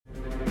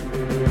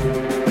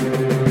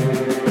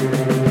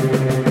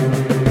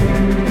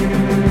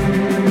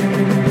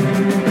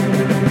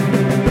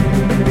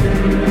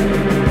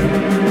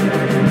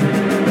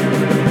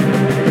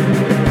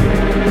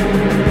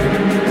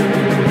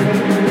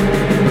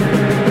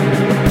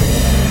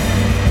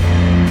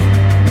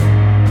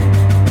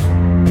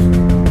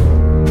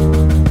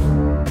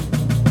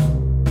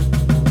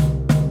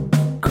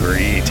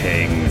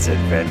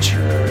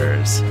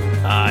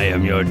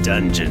your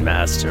Dungeon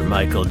Master,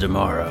 Michael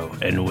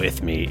Demaro, and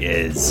with me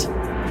is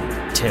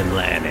Tim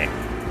Lanning.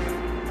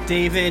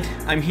 David,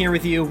 I'm here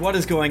with you. What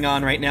is going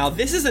on right now?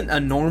 This isn't a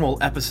normal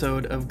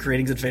episode of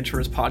Greetings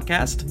Adventurers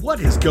podcast. What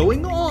is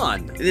going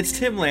on? It's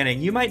Tim Lanning.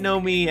 You might know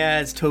me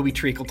as Toby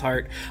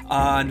Treacletart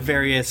on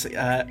various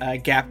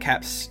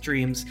GapCap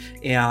streams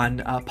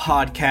and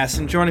podcasts.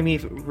 And joining me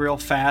real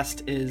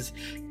fast is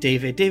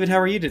David. David, how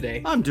are you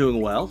today? I'm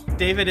doing well.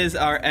 David is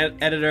our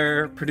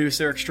editor,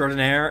 producer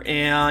extraordinaire,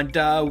 and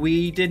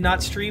we did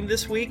not stream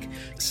this week,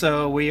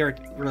 so we are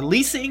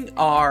releasing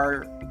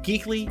our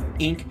Geekly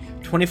Inc.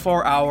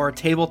 24-hour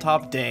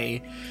tabletop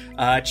day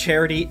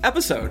charity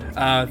episode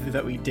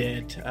that we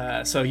did.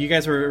 So you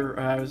guys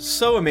were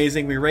so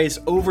amazing. We raised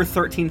over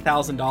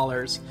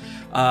 $13,000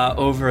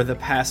 over the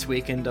past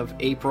weekend of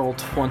April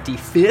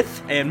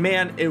 25th, and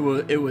man, it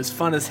was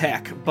fun as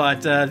heck.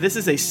 But this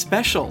is a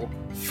special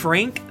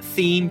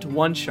Frank-themed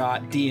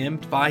one-shot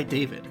DM'd by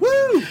David.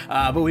 Woo!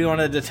 But we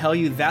wanted to tell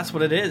you that's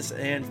what it is,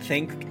 and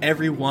thank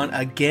everyone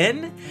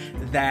again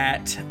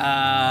that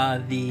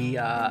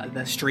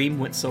the stream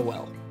went so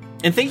well.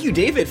 And thank you,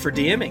 David, for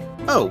DMing.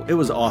 Oh, it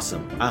was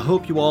awesome. I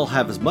hope you all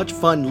have as much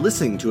fun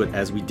listening to it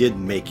as we did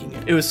making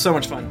it. It was so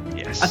much fun.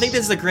 Yes. I think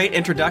this is a great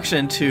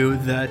introduction to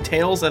the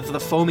Tales of the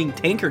Foaming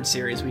Tankard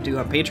series we do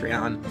on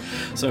Patreon.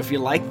 So if you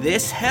like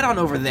this, head on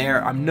over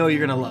there. I know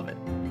you're going to love it.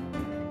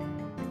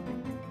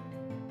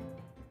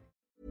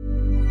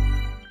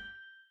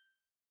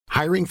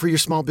 Hiring for your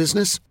small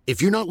business?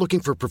 If you're not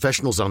looking for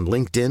professionals on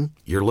LinkedIn,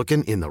 you're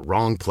looking in the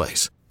wrong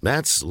place.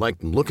 That's like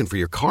looking for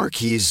your car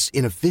keys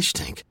in a fish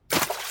tank.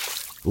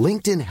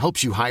 LinkedIn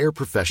helps you hire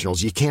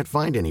professionals you can't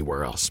find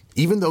anywhere else,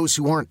 even those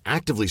who aren't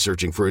actively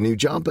searching for a new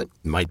job but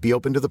might be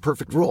open to the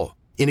perfect role.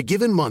 In a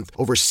given month,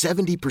 over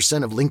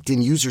 70% of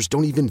LinkedIn users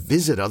don't even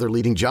visit other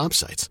leading job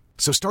sites.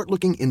 So start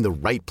looking in the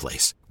right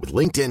place. With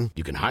LinkedIn,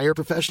 you can hire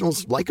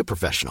professionals like a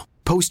professional.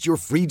 Post your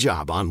free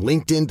job on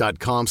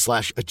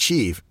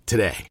linkedin.com/achieve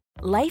today.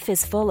 Life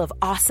is full of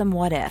awesome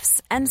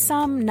what-ifs, and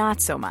some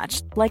not so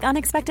much, like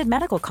unexpected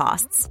medical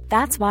costs.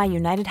 That's why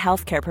United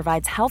Healthcare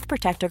provides Health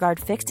Protector Guard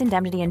fixed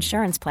indemnity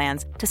insurance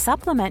plans to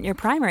supplement your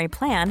primary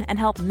plan and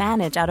help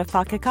manage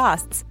out-of-pocket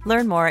costs.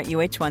 Learn more at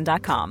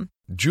uh1.com.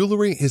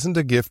 Jewelry isn't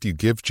a gift you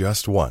give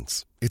just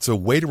once. It's a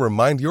way to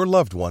remind your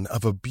loved one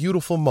of a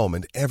beautiful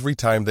moment every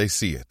time they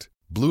see it.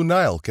 Blue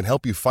Nile can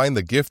help you find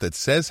the gift that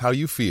says how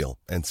you feel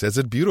and says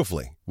it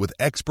beautifully, with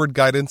expert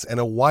guidance and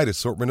a wide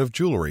assortment of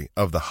jewelry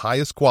of the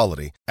highest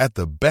quality at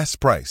the best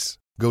price.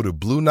 Go to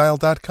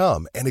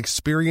BlueNile.com and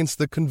experience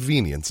the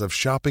convenience of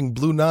shopping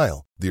Blue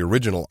Nile, the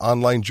original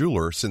online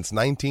jeweler since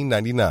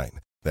 1999.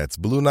 That's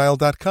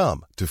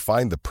BlueNile.com to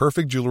find the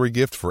perfect jewelry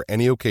gift for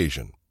any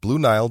occasion.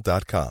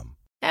 BlueNile.com.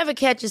 Ever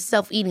catch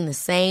yourself eating the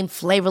same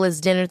flavorless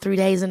dinner 3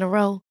 days in a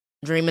row?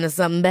 Dreaming of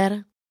something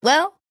better?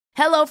 Well,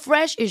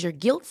 HelloFresh is your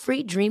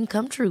guilt-free dream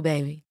come true,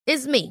 baby.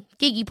 It's me,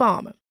 Keke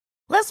Palmer.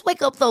 Let's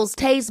wake up those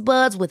taste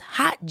buds with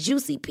hot,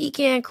 juicy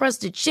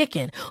pecan-crusted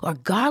chicken or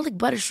garlic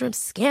butter shrimp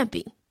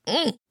scampi.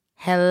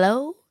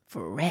 Hello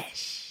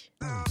Fresh.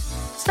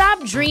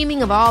 Stop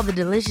dreaming of all the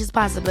delicious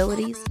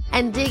possibilities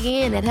and dig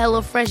in at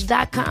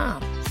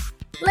HelloFresh.com.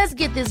 Let's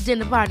get this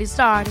dinner party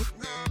started.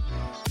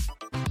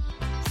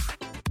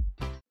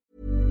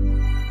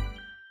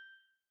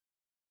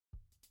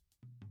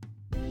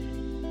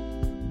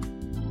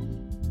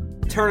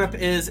 Turnip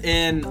is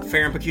in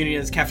Fair and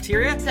Pecunia's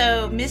cafeteria.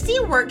 So Misty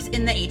works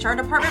in the HR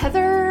department.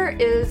 Heather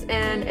is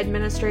an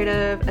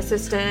administrative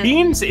assistant.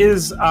 Beans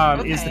is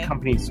the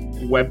company's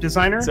web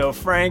designer. So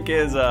Frank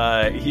is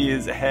he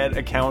is head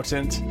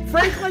accountant.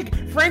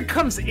 Frank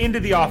comes into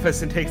the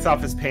office and takes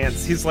off his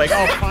pants. He's like,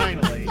 oh,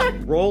 finally.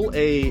 Roll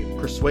a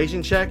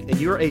persuasion check,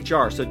 and you're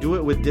HR, so do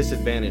it with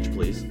disadvantage,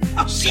 please.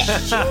 Oh, shit!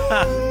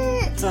 I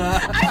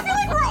feel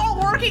like we're all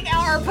working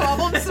out our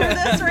problems through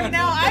this right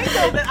now. I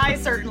know that I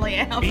certainly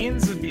am.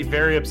 Beans would be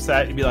very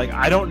upset. He'd be like,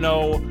 I don't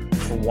know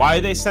why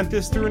they sent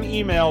this through an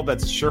email.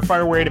 That's a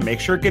surefire way to make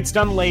sure it gets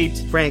done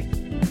late. Frank,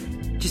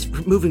 just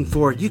moving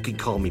forward, you could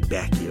call me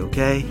Becky,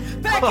 okay?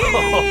 Becky!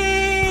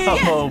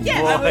 Oh,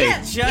 boy.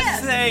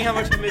 Just saying how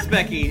much I miss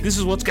Becky. This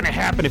is what's going to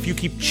happen if you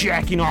keep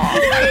jacking off.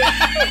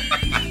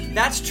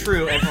 That's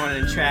true, everyone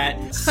in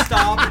chat.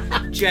 Stop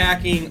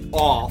jacking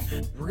off.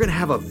 We're gonna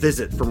have a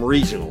visit from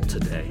Regional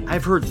today.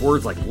 I've heard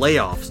words like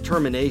layoffs,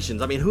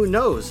 terminations. I mean, who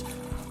knows?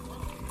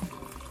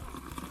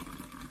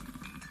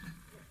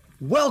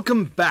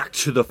 Welcome back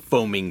to the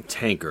Foaming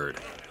Tankard.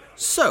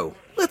 So,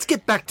 let's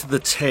get back to the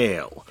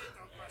tale.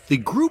 The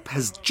group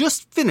has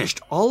just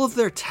finished all of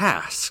their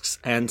tasks,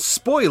 and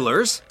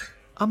spoilers,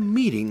 a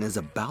meeting is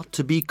about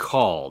to be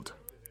called.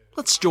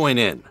 Let's join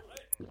in.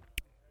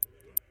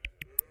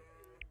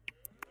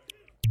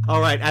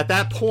 Alright, at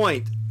that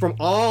point, from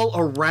all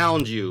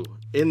around you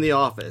in the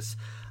office,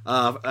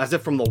 as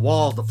if from the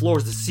walls, the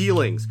floors, the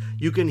ceilings,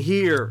 you can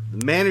hear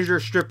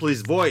Manager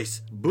Stripley's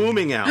voice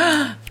booming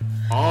out.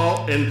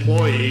 All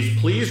employees,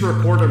 please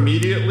report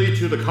immediately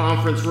to the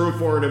conference room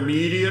for an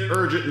immediate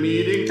urgent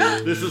meeting.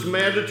 This is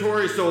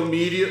mandatory, so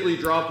immediately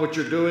drop what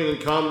you're doing and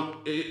come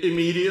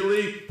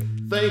immediately.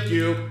 Thank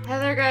you.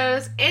 Heather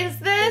goes, is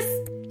this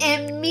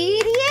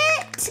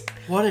immediate?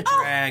 What a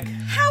drag.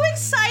 How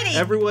exciting!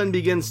 Everyone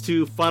begins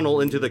to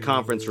funnel into the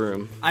conference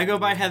room. I go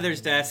by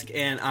Heather's desk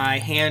and I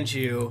hand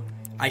you,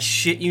 I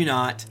shit you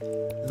not,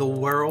 the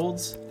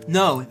realm's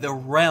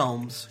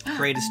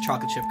greatest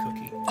chocolate chip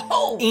cookie.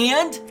 Oh!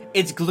 And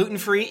it's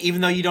gluten-free,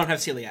 even though you don't have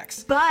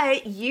celiacs.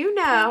 But you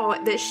know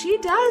that she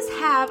does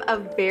have a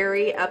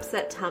very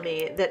upset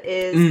tummy that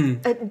is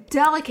a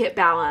delicate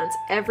balance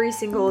every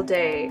single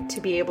day to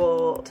be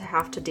able to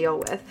have to deal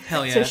with.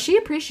 Hell yeah. So she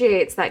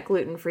appreciates that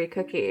gluten-free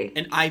cookie.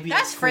 And IBS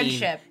That's queen.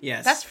 friendship.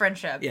 Yes. That's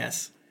friendship.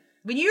 Yes.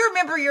 When you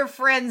remember your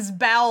friend's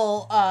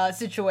bowel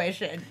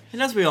situation.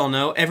 And as we all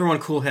know, everyone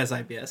cool has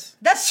IBS.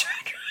 That's true.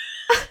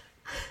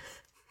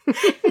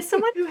 As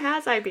someone who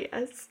has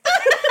IBS.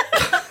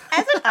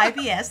 As an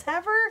IBS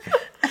haver?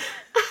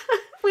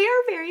 We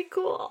are very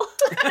cool.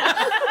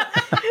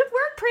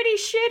 We're pretty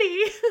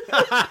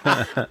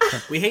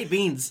shitty. We hate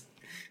beans.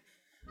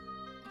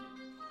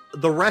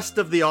 The rest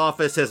of the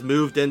office has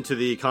moved into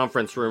the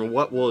conference room.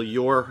 What will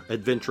your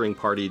adventuring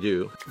party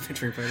do?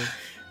 Adventuring party.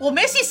 Well,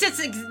 Missy sits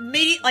in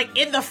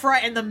the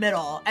front in the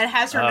middle and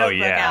has her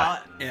notebook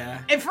out.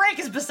 Yeah. And Frank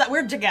is beside.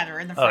 We're together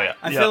in the front. Oh, yeah.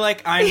 I feel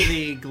like I'm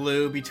the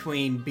glue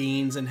between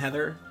Beans and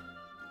Heather.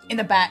 In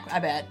the back, I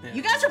bet. Yeah.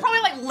 You guys are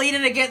probably like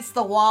leaning against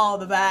the wall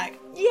in the back.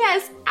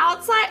 Yes,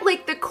 outside,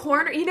 like the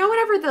corner. You know,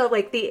 whenever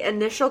the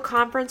initial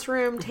conference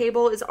room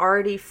table is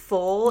already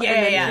full, and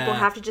then people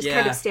have to just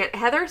kind of stand.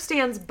 Heather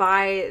stands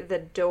by the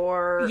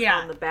door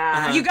on the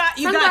back. You got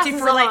to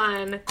for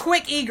like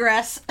quick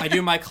egress. I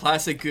do my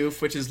classic goof,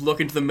 which is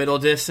look into the middle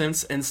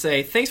distance and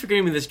say, "Thanks for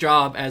giving me this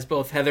job," as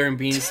both Heather and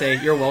Beans say,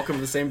 "You're welcome"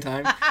 at the same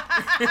time.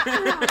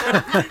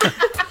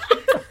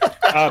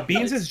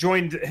 Beans has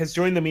joined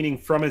the meeting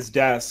from his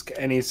desk,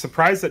 and he's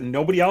surprised that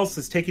nobody else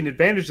is taking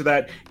advantage of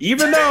that,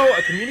 even though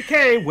a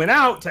communique went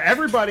out to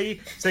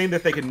everybody saying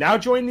that they can now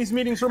join these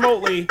meetings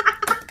remotely.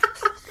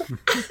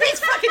 It's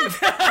fucking...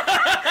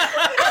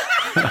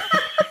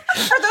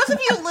 For those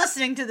of you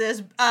listening to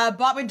this,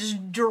 Bobby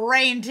just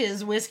drained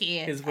his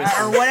whiskey.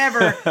 Or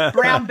whatever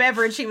brown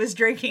beverage he was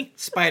drinking.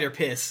 Spider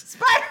piss.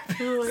 Spider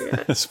piss. Oh my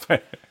God.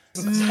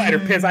 Spider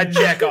piss. I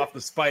jack off the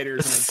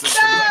spiders.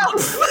 No!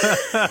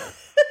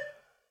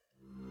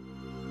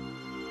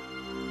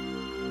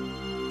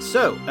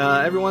 So,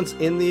 everyone's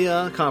in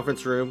the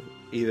conference room,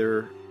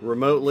 either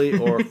remotely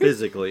or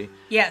physically.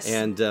 Yes.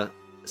 And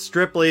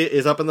Stripley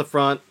is up in the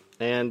front,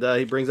 and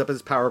he brings up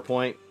his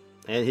PowerPoint,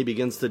 and he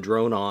begins to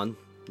drone on.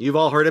 You've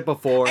all heard it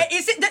before.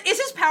 Is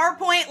his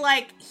PowerPoint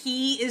like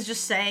he is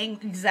just saying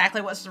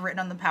exactly what's written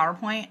on the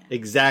PowerPoint?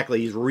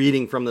 Exactly. He's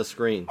reading from the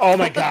screen. Oh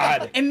my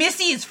God. And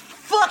Missy is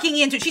fucking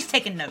into it. She's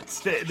taking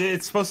notes.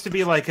 It's supposed to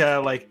be like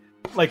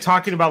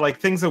talking about like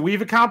things that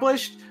we've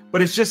accomplished,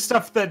 but it's just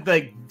stuff that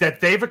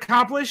they've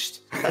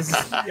accomplished. And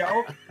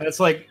it's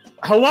like,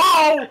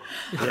 hello.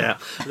 Yeah.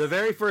 The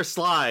very first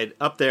slide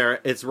up there,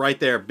 it's right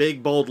there,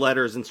 big bold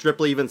letters, and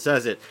Stripley even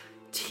says it.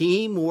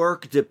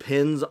 Teamwork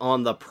depends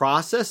on the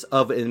process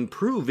of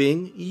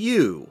improving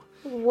you.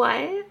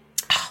 What?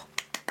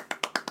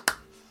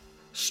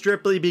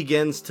 Stripley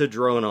begins to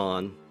drone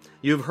on.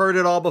 You've heard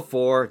it all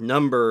before.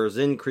 Numbers,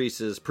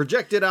 increases,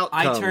 projected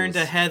outcomes. I turn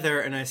to Heather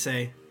and I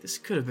say, this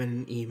could have been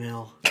an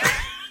email.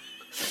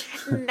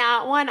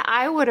 Not one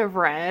I would have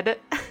read.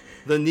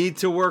 The need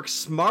to work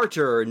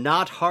smarter,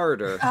 not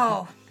harder.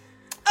 Oh,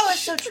 it's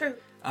so true.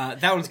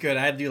 That one's good.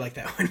 I do like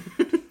that one.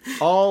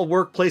 All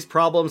workplace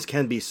problems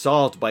can be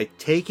solved by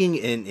taking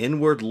an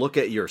inward look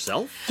at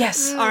yourself?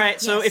 Yes. All right,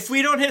 so if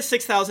we don't hit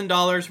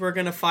 $6,000, we're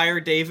going to fire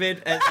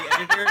David as the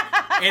editor,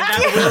 and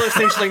that will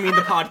essentially mean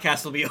the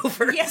podcast will be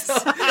over. Yes.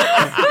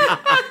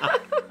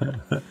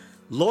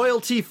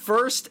 Loyalty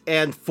first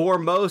and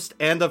foremost,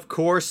 and of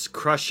course,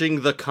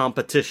 crushing the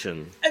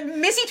competition.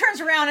 Missy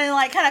turns around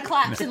and kind of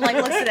claps and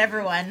looks at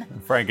everyone.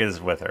 Frank is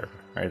with her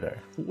right there.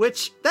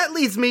 Which, that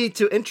leads me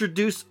to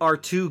introduce our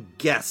two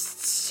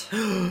guests.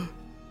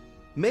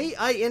 May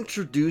I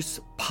introduce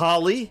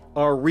Polly,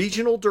 our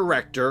regional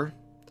director,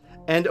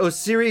 and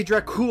Osiri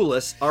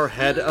Draculis, our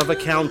head of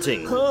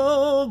accounting.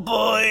 Oh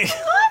boy.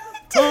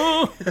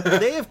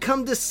 They have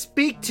come to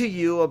speak to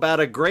you about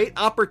a great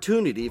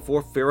opportunity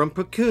for Ferrum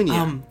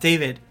Pecunia.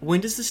 David,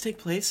 when does this take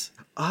place?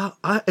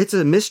 It's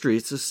a mystery.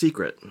 It's a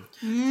secret.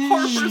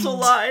 Harper's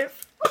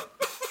alive.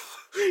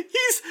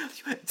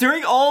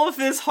 During all of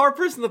this,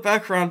 Harper's in the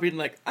background being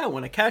like, I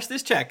want to cash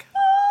this check.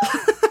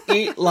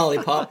 Eat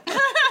lollipop.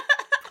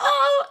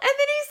 Oh, and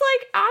then he's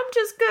like, I'm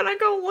just gonna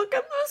go look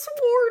at this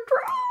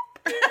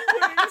wardrobe.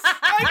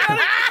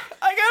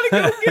 I gotta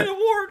go get a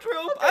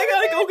wardrobe. I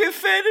gotta go get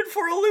fitted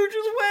for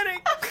Eluja's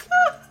wedding.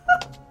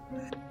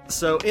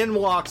 So in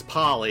walks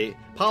Polly.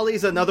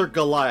 Polly's another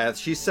Goliath.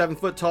 She's 7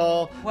 foot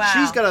tall. Wow.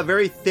 She's got a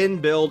very thin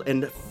build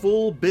and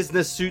full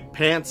business suit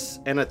pants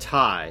and a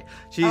tie.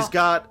 She's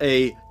got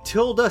a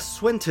Tilda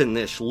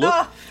Swinton-ish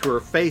look to her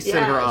face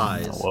and her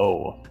eyes.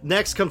 Whoa.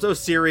 Next comes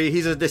Osiri.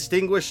 He's a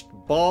distinguished,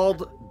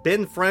 bald,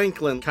 Ben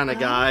Franklin kind of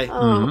guy.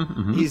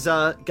 He's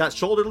got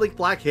shoulder-length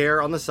black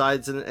hair on the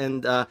sides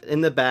and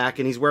in the back,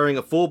 and he's wearing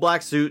a full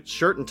black suit,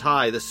 shirt and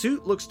tie. The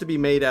suit looks to be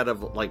made out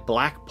of like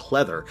black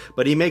pleather,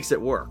 but he makes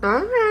it work.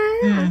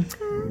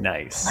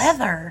 Nice.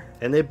 Leather.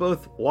 And they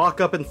both walk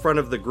up in front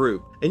of the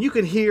group, and you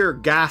can hear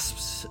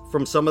gasps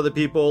from some of the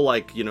people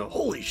like,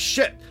 holy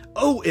shit,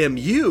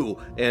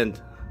 OMU,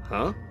 and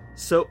huh?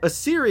 So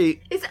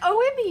Asiri... Is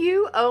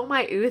OMU Oh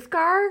My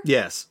Uthgar?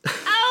 Yes.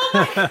 Oh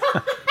my god!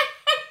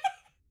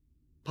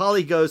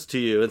 Polly goes to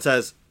you and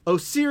says,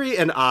 Osiri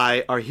and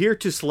I are here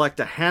to select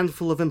a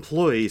handful of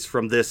employees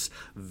from this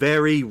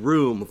very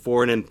room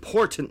for an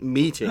important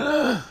meeting.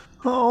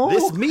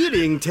 This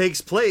meeting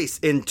takes place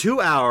in 2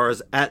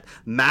 hours at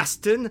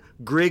Maston,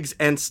 Griggs,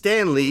 and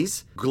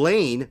Stanley's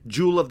Glane,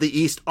 Jewel of the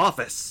East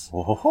office.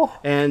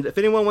 And if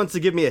anyone wants to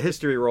give me a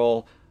history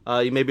roll,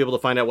 you may be able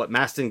to find out what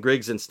Maston,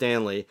 Griggs, and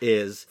Stanley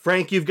is.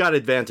 Frank, you've got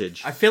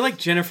advantage. I feel like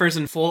Jennifer's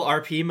in full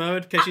RP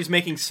mode because she's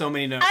making so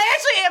many notes. I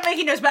actually am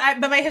making notes,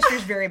 but my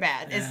history's very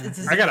bad.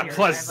 It's I got a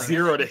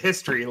 +0 to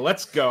history.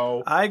 Let's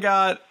go. I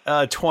got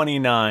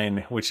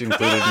 29, which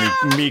included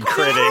me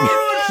critting.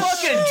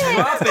 Fucking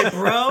drop it,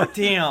 bro.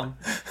 Damn.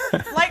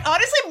 Like,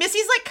 honestly,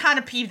 Missy's like kind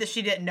of peeved that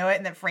she didn't know it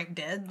and that Frank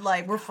did.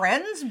 Like, we're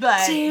friends,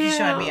 but he's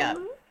showing me up.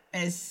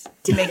 And it's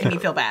making me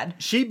feel bad.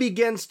 She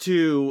begins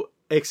to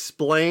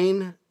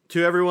explain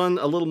to everyone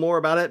a little more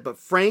about it, but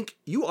Frank,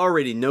 you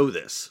already know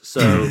this, so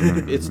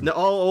it's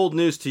all old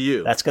news to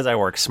you. That's because I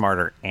work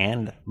smarter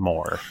and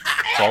more.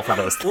 Both of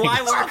those things. Well,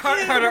 I work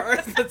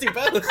harder. Let's do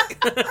both.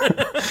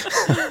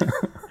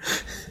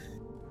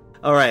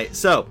 All right,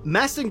 so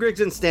Maston,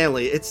 Griggs, and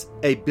Stanley, it's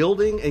a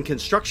building and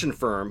construction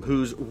firm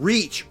whose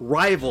reach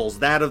rivals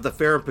that of the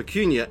Fair and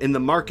Pecunia in the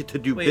market to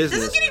do business.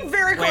 This is getting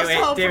very close to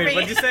home David, for me.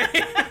 what'd you say?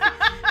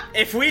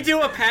 If we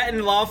do a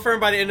patent law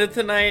firm by the end of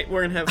tonight,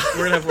 we're gonna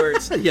have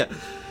words. Yeah.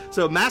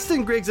 So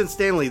Maston, Griggs, and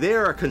Stanley, they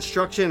are a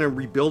construction and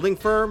rebuilding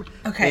firm.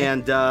 Okay.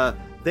 And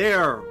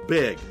they're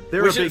big.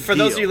 They're Which a big for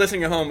deal. those of you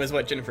listening at home, is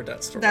what Jennifer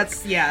does.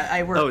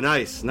 I work. Oh,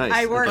 nice.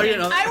 I work. Okay.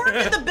 I work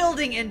in the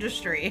building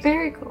industry.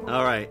 Very cool.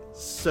 All right.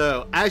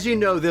 So, as you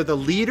know, they're the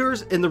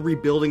leaders in the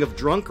rebuilding of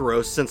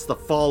Drunkeros since the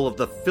fall of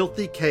the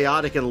filthy,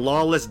 chaotic, and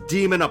lawless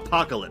demon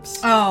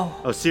apocalypse. Oh.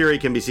 Osiri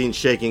can be seen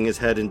shaking his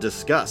head in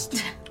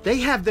disgust. They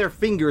have their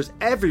fingers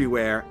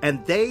everywhere,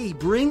 and they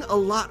bring a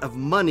lot of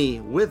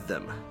money with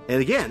them. And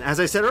again, as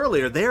I said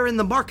earlier, they're in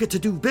the market to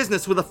do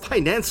business with a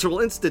financial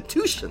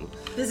institution.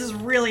 This is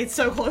really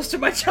so close to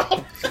my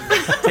job.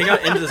 Take out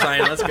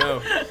InDesign. Let's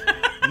go.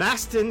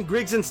 Maston,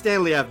 Griggs, and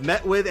Stanley have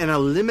met with and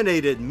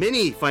eliminated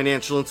many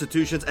financial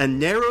institutions and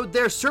narrowed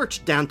their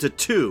search down to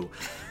 2.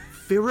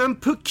 Firum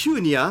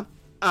Pecunia,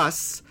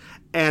 us,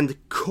 and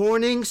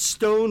Corning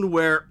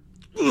Stoneware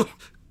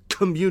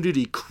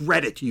Community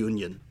Credit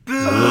Union.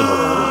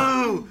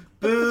 Boo!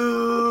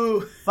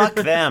 Boo! Fuck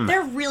them.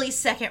 They're really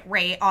second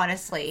rate,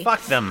 honestly.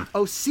 Fuck them.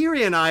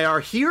 Osiri and I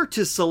are here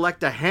to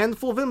select a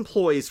handful of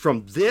employees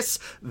from this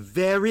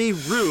very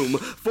room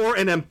for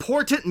an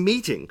important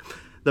meeting.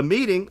 The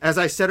meeting, as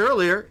I said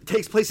earlier,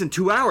 takes place in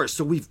 2 hours,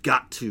 so we've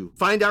got to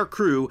find our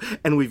crew,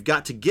 and we've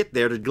got to get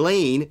there to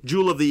Glane,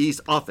 Jewel of the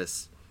East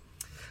office.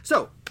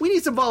 So, we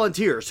need some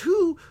volunteers.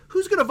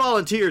 Who's going to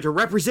volunteer to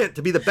represent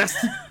to be the best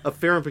of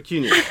Fair and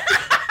Pecunia?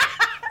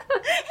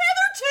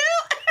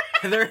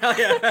 Heather, hell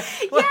yeah. Yeah,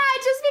 just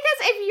because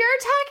if you're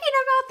talking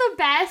about the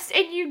best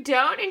and you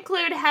don't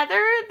include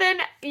Heather, then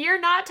you're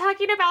not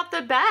talking about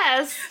the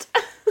best.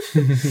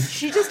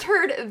 She just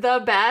heard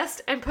the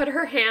best and put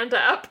her hand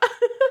up.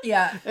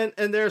 Yeah.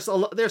 And there's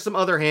some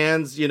other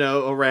hands,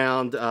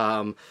 around.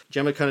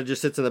 Gemma kind of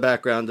just sits in the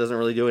background, doesn't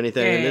really do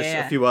anything. And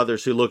there's a few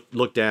others who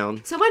look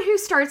down. Someone who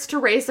starts to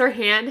raise their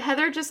hand,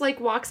 Heather just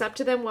walks up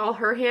to them while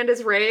her hand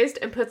is raised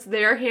and puts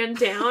their hand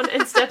down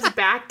and steps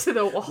back to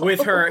the wall.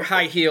 With her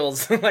high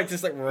heels.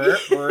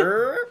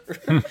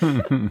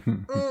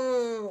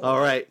 All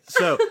right,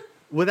 so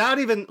without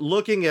even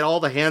looking at all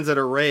the hands that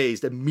are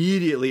raised,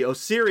 immediately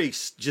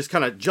Osiri just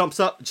kind of jumps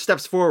up,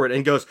 steps forward,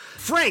 and goes,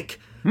 Frank,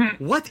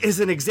 what is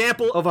an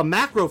example of a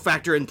macro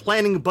factor in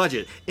planning a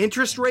budget?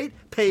 Interest rate,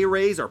 pay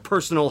raise, or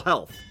personal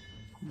health?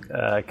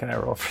 Can I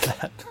roll for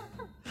that?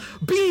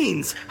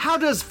 Beans! How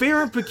does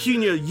Fair and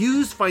Pecunia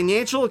use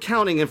financial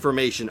accounting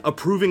information?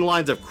 Approving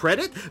lines of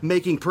credit?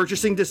 Making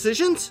purchasing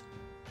decisions?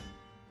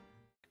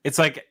 It's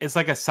like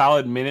a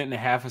solid minute and a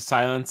half of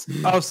silence.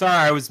 Oh, sorry,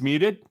 I was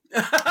muted.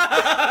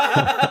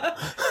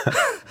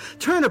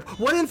 Turnip,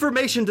 what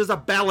information does a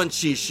balance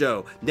sheet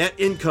show? Net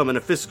income in a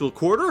fiscal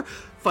quarter?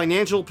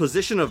 Financial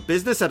position of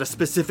business at a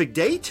specific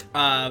date?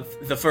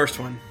 The first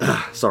one.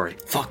 Sorry.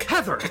 Fuck.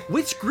 Heather,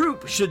 which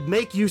group should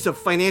make use of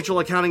financial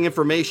accounting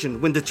information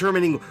when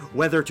determining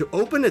whether to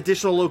open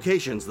additional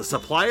locations? The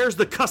suppliers,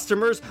 the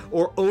customers,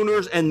 or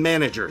owners and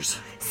managers?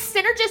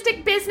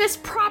 Synergistic business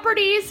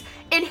properties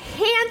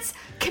enhance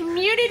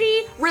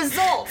community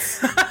results.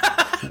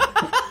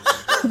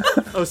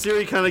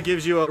 Osiri kind of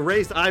gives you a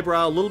raised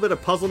eyebrow, a little bit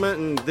of puzzlement,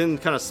 and then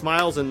kind of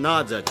smiles and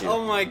nods at you.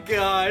 Oh my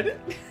god.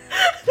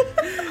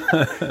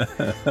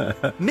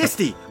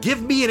 Misty,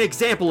 give me an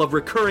example of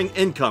recurring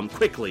income,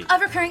 quickly.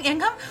 Of recurring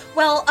income?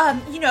 Well,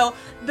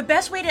 the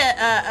best way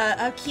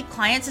to keep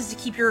clients is to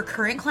keep your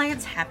current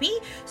clients happy.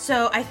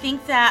 So I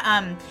think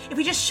that if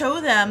we just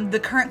show them the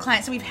current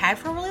clients that we've had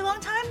for a really long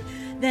time,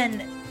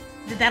 then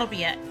that'll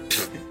be it.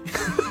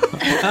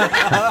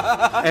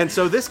 And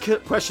so this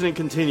questioning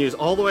continues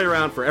all the way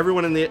around for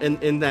everyone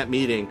in that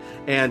meeting,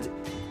 and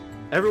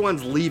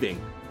everyone's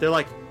leaving. They're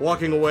like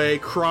walking away,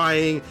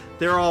 crying.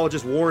 They're all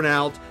just worn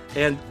out,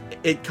 and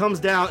it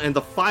comes down, and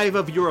the 5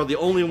 of you are the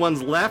only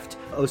ones left.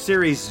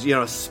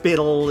 Osiri's,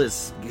 spittle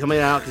is coming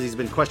out because he's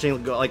been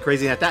questioning like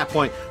crazy. And at that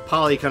point,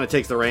 Polly kind of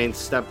takes the reins,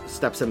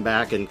 steps him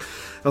back, and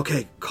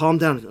okay, calm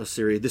down,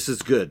 Osiri. This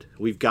is good.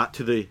 We've got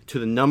to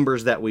the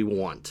numbers that we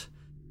want.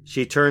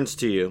 She turns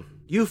to you.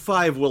 You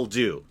 5 will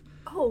do.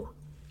 Oh.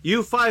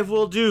 You 5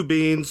 will do,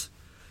 Beans.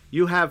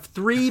 You have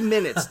 3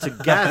 minutes to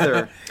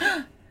gather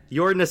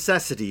your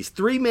necessities.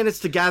 3 minutes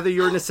to gather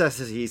your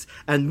necessities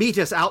and meet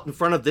us out in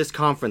front of this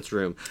conference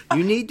room.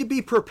 You need to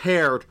be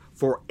prepared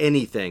for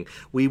anything.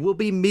 We will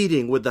be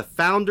meeting with the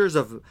founders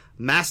of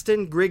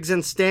Maston, Griggs,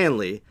 and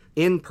Stanley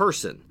in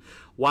person.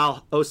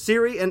 While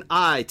Osiri and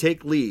I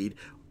take lead,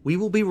 we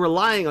will be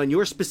relying on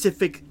your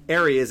specific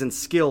areas and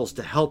skills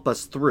to help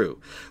us through.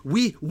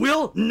 We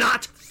will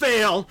not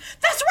fail.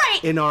 That's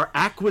right. In our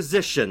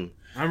acquisition.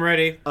 I'm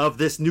ready. Of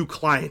this new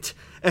client,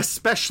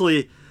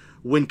 especially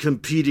when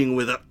competing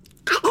with a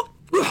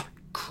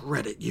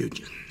credit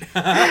union.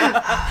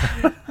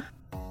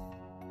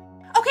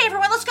 Okay,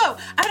 everyone, let's go.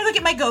 I'm gonna go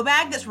get my go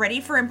bag that's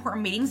ready for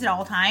important meetings at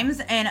all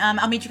times, and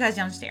I'll meet you guys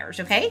downstairs,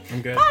 okay?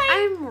 I'm good. Bye.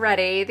 I'm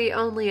ready. The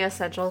only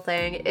essential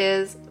thing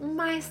is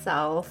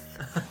myself.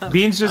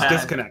 Beans just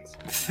disconnects.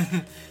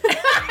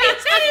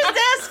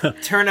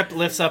 Turnip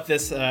lifts up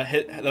this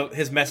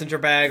his messenger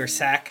bag or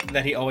sack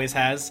that he always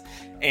has,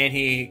 and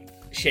he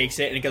shakes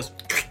it, and it goes,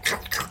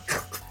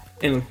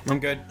 and I'm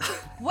good.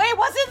 Wait,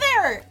 what's in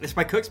there? It's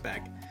my cook's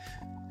bag.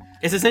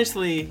 It's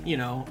essentially,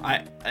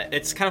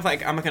 it's kind of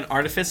like I'm like an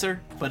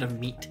artificer, but of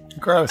meat.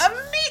 Gross. A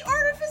meat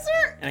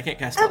artificer? And I can't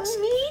cast A spells.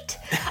 meat?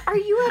 Are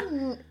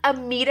you a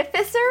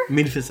meat-officer?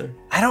 Meat-officer.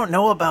 I don't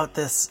know about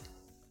this.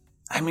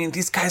 I mean,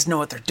 these guys know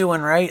what they're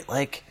doing, right?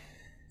 Like,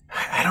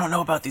 I don't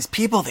know about these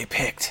people they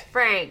picked.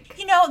 Frank.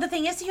 The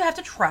thing is, you have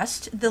to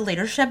trust the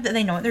leadership that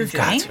they know what they're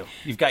doing.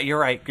 You're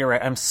right.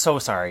 I'm so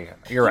sorry.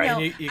 You're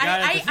right.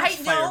 I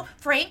know,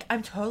 Frank,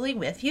 I'm totally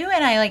with you,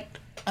 and I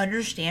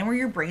understand where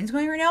your brain's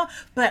going right now,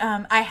 but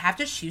I have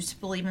to choose to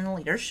believe in the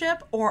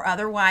leadership, or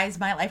otherwise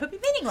my life would be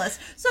meaningless.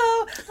 So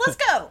let's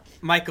go.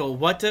 Michael,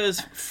 what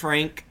does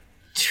Frank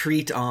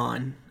treat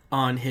on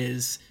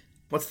his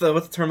what's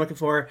the term I'm looking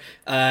for?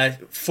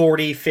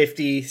 40,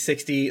 50,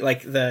 60,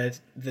 like the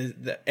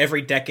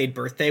every decade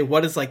birthday.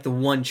 What is the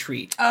one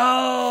treat?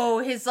 Oh,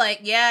 his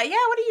what do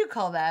you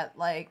call that?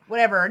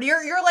 Whatever. Your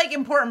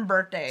important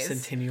birthdays.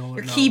 Centennial.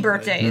 Your key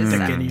birthdays.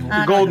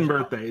 The golden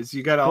birthdays.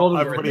 You got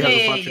everybody has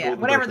a bunch of golden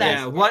whatever birthdays.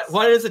 that is. Yeah.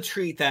 What is a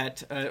treat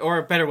that, or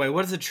a better way,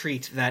 what is a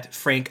treat that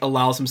Frank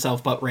allows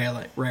himself but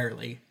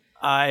rarely?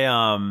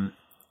 I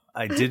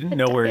didn't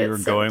know where you were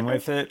going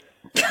with it.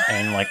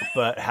 And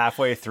but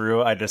halfway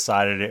through, I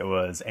decided it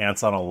was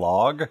ants on a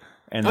log,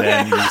 and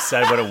then you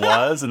said what it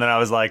was, and then I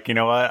was like, you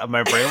know what,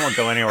 my brain won't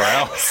go anywhere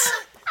else.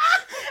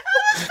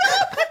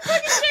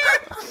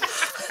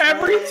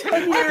 Every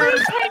 10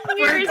 years, Frank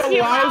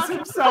allows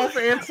himself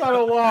ants on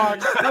a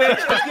log.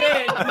 Which,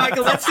 again,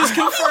 Michael, let's just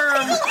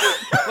confirm.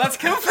 Let's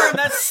confirm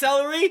that's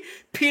celery,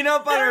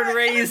 peanut butter, and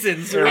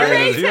raisins.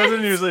 Right? He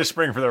doesn't usually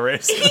spring for the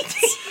raisins. He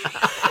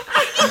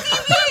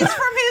deviates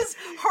from his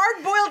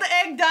hard-boiled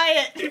egg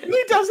diet.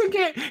 He doesn't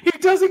get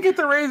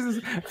the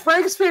raisins.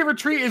 Frank's favorite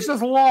treat is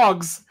just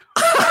logs.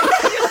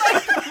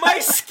 My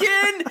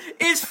skin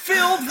is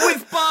filled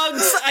with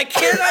bugs. I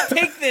cannot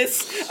take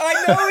this.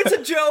 I know it's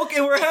a joke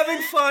and we're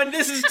having fun.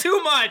 This is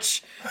too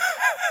much.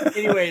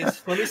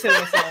 Anyways, let me say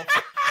myself.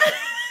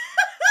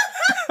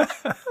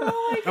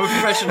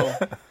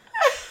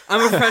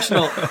 I'm a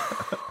professional.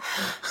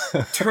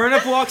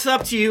 Turnip walks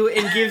up to you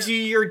and gives you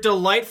your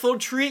delightful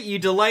treat you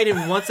delight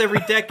in once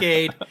every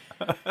decade.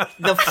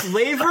 The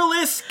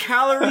flavorless,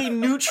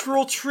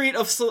 calorie-neutral treat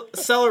of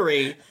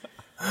celery,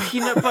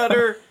 peanut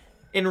butter,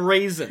 and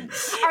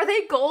raisins. Are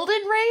they golden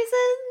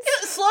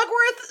raisins?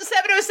 Slugworth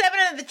 707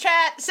 in the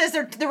chat says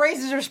the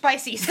raisins are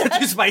spicy. They're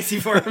too spicy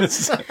for him.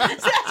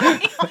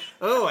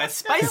 Oh, a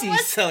spicy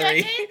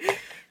celery.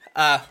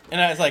 And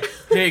I was like,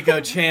 here you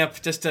go,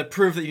 champ, just to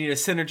prove that you need to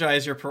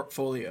synergize your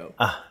portfolio.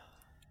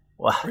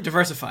 Or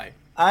diversify.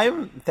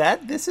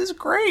 This is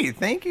great.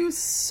 Thank you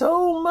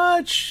so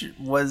much.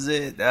 Was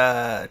it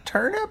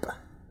turnip?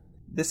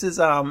 This is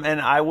and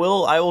I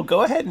will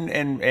go ahead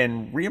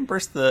and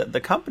reimburse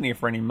the company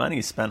for any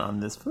money spent on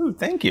this food.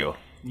 Thank you.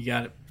 You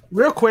got it.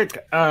 Real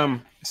quick,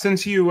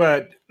 since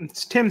you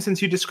Tim,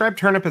 since you described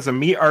turnip as a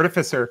meat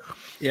artificer,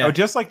 I would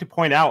just like to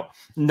point out,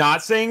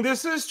 not saying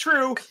this is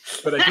true,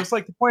 but I'd just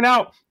like to point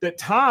out that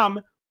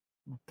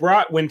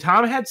when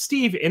Tom had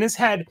Steve in his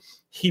head,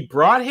 he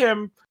brought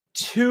him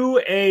to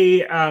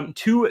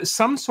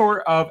some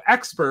sort of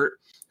expert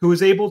who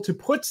is able to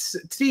put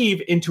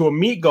Steve into a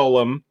meat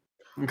golem.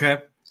 Okay.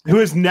 Who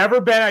has never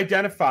been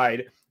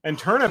identified, and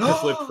Turnip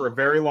has lived for a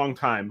very long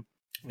time.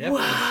 Yep.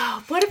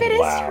 Wow. What if it is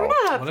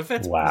Turnip? What if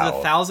it's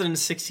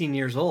 1,016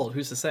 years old?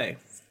 Who's to say?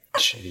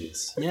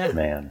 Jeez. Yeah.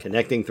 Man.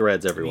 Connecting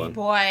threads, everyone.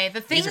 Boy,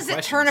 the things that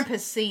questions. Turnip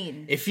has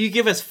seen. If you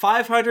give us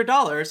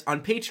 $500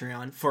 on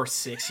Patreon for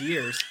 6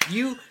 years,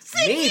 you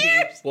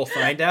will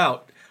find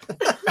out.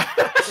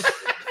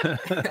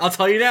 I'll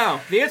tell you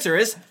now. The answer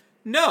is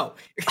no.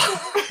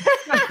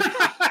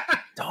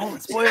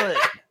 Don't spoil it.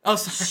 Oh,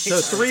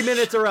 sorry. So 3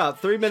 minutes are up.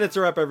 3 minutes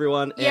are up,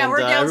 everyone. Yeah, and, we're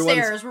downstairs.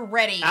 everyone's- We're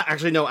ready.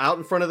 Actually, no, out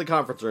in front of the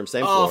conference room.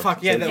 Same Oh, floor.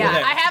 fuck, yeah, Same that- floor.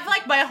 Yeah, I have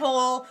like my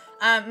whole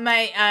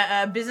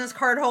my business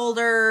card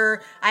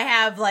holder. I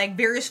have like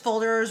various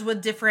folders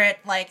with different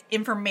like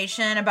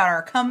information about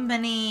our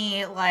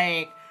company.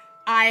 Like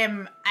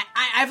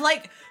I've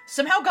like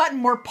somehow gotten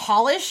more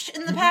polished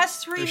in the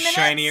past 3 minutes.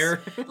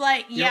 Shinier.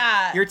 Like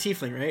yeah. You're a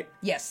tiefling, right?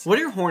 Yes. What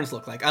do your horns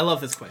look like? I love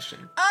this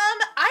question.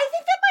 I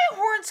think that my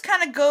horns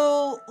kind of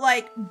go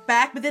like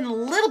back, but then a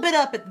little bit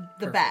up at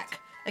the back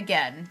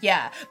again.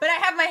 Yeah, but I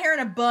have my hair in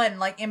a bun,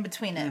 like in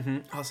between it.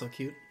 Mm-hmm. Also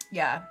cute.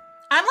 Yeah,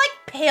 I'm like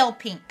pale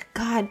pink.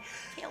 God,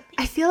 Pale pink.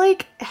 I feel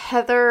like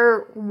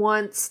Heather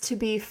wants to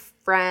be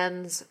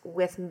friends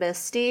with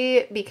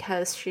Misty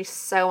because she's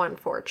so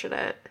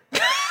unfortunate.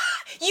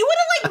 You want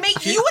to like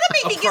make you want to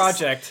make me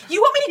project.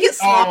 You want me to get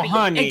sloppy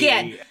honey.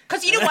 again?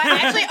 Because you know what?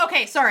 Actually,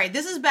 okay, sorry.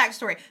 This is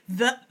backstory.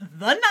 The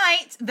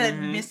night that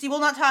Misty will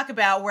not talk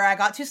about where I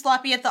got too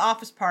sloppy at the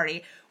office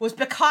party was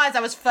because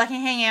I was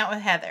fucking hanging out with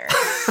Heather.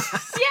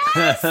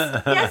 Yes,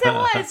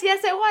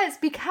 yes it was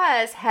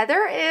because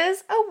Heather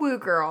is a woo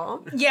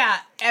girl. Yeah,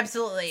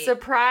 absolutely.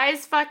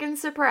 Surprise, fucking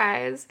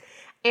surprise.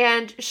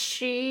 And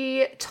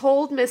she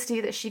told Misty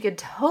that she could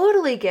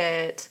totally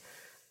get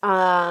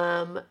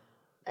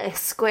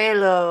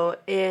Escuelo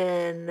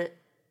in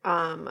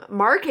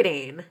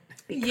marketing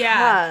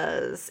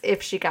because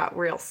if she got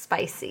real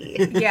spicy.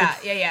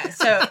 Yeah.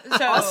 So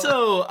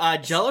Also,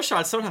 Jello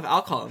shots don't have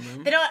alcohol in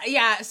them. they don't.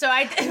 Yeah. So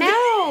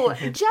No,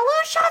 Jello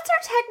shots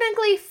are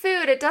technically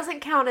food. It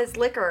doesn't count as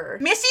liquor.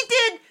 Missy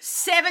did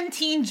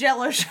 17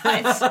 Jello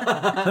shots, and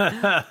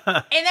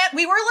that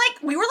we were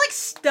like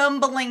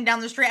stumbling down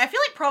the street. I feel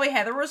like probably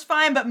Heather was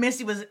fine, but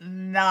Missy was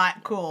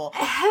not cool.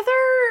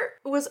 Heather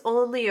was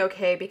only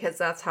okay because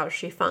that's how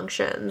she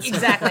functions.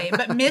 Exactly,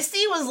 but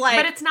Missy was like,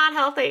 But it's not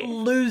healthy.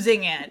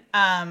 losing it.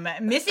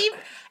 Missy.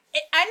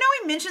 I know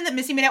we mentioned that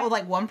Missy made out with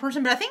like one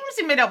person, but I think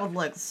Missy made out with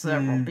like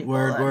several people.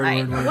 That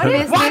night. What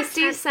if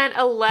Misty sent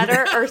a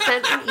letter or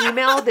sent an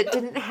email that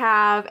didn't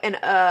have an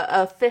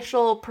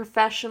official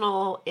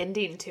professional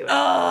ending to it?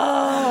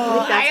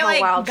 Oh, that's how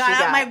wild got she out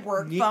got. my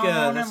work Nika,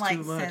 phone that's and like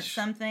too sent much.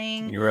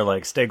 something. You were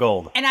like, stay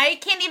gold. And I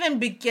can't even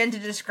begin to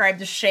describe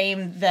the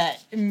shame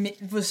that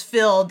was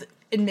filled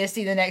in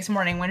Misty the next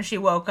morning when she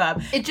woke up.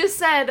 It just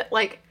said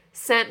like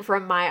sent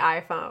from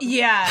my iPhone.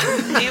 Yeah,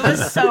 it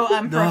was so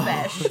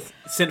unprofessional.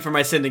 Sent for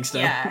my sending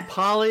stuff. Yeah.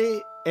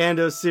 Polly and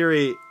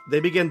Osiri, they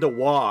begin to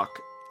walk,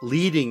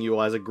 leading you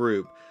as a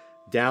group,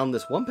 down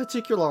this one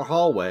particular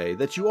hallway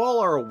that you all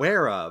are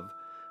aware of.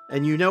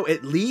 And you know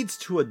it leads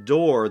to a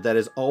door that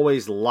is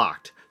always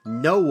locked.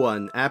 No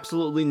one,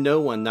 absolutely no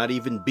one, not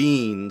even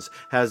Beans,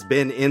 has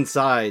been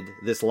inside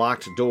this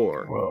locked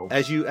door. Whoa.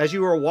 As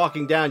you are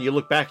walking down, you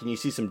look back and you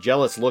see some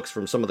jealous looks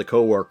from some of the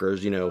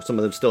coworkers. You know, some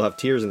of them still have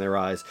tears in their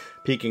eyes,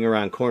 peeking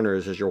around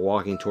corners as you're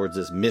walking towards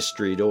this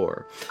mystery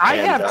door. I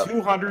have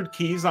 200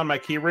 keys on my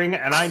keyring,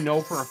 and I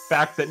know for a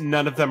fact that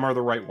none of them are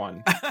the right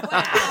one.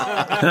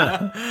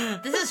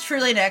 This is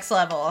truly next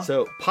level.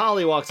 So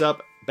Polly walks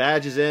up,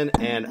 badges in,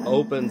 and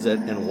opens it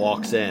and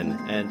walks in.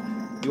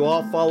 And you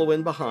all follow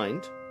in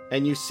behind.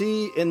 And you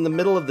see in the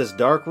middle of this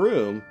dark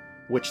room,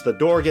 which the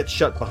door gets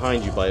shut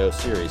behind you by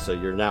Osiri, so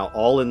you're now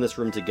all in this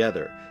room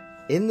together.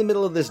 In the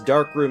middle of this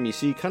dark room, you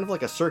see kind of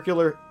like a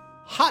circular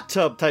hot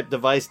tub type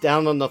device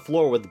down on the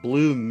floor with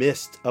blue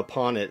mist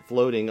upon it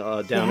floating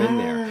down in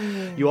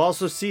there. You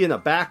also see in a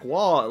back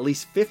wall at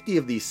least 50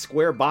 of these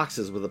square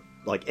boxes with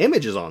like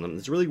images on them.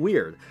 It's really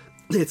weird.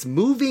 It's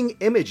moving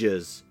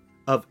images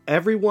of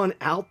everyone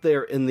out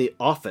there in the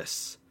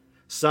office.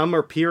 Some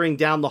are peering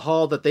down the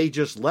hall that they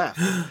just left.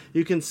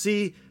 You can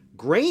see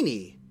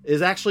Grainy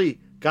is actually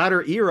got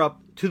her ear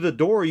up to the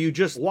door you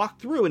just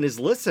walked through and is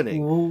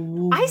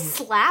listening. I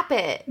slap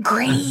it.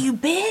 Grainy, you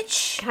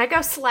bitch. Can I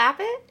go slap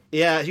it?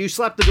 Yeah, you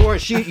slap the door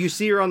and you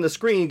see her on the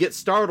screen, get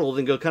startled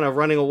and go kind of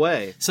running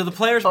away. So the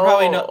players will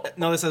probably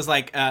know this as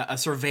like a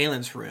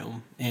surveillance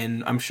room,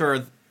 and I'm sure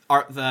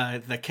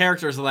the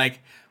characters are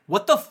like,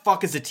 what the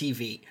fuck is a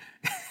TV?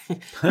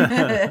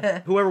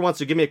 Whoever wants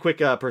to give me a quick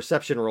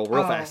perception roll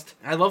real fast.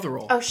 I love the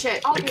roll. Oh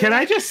shit. Can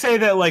I just say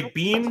that like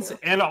Beans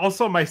and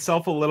also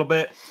myself a little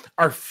bit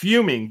are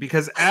fuming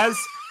because as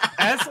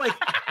like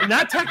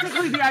not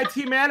technically the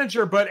IT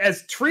manager, but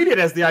as treated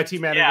as the IT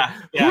manager,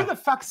 who the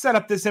fuck set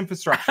up this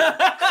infrastructure?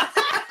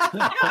 How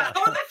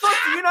the fuck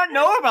do you not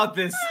know about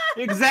this?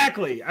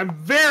 Exactly. I'm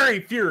very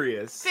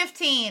furious.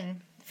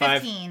 15.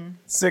 5. 15.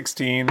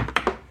 16.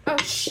 Oh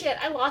shit!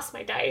 I lost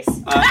my dice.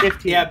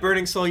 15. Yeah,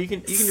 Burning Soul. You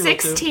can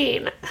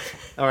 16.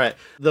 All right,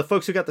 the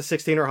folks who got the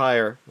 16 or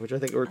higher, which I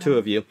think were two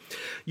of you,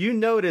 you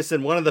notice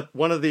in one of the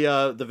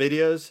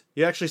videos,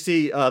 you actually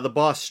see the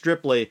boss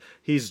Stripley.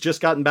 He's just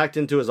gotten back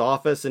into his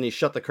office and he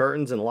shut the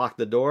curtains and locked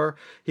the door.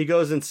 He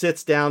goes and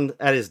sits down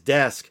at his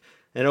desk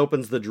and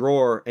opens the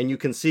drawer, and you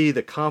can see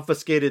the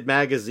confiscated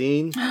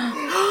magazine.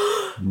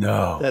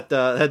 No. That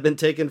had been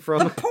taken from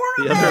the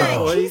other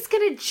employee. He's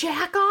gonna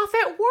jack off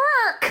at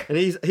work. And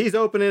he's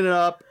opening it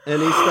up, and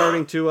he's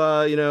starting to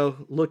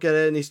look at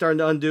it, and he's starting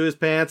to undo his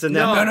pants, and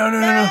then No. At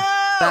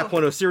that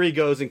point, Osiri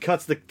goes and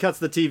cuts the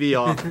TV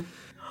off.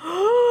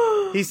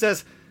 He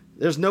says,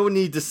 "There's no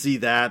need to see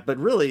that, but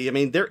really, I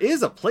mean, there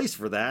is a place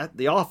for that.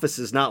 The office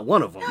is not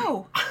one of them."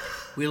 No.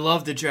 We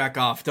love to jack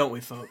off, don't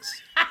we,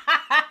 folks?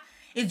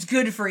 It's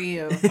good for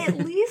you. At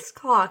least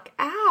clock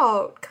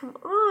out. Come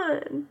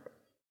on.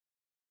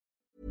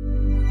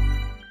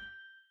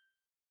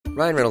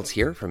 Ryan Reynolds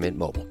here from Mint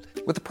Mobile.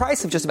 With the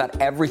price of just about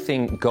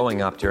everything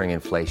going up during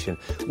inflation,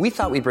 we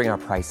thought we'd bring our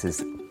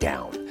prices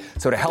down.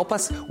 So to help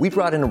us, we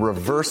brought in a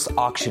reverse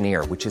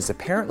auctioneer, which is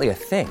apparently a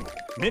thing.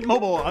 Mint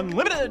Mobile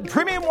Unlimited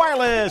Premium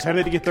Wireless. How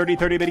to get 30,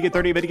 30, bit to get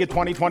 30, bit to get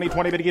 20, 20,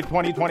 20, bit to get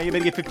 20, 20, bit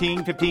to get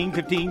 15, 15,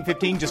 15,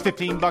 15, just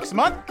 $15 a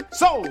month?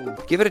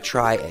 Sold! Give it a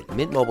try at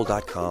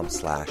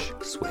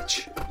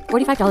mintmobile.com/switch.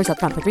 $45 up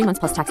front for 3 months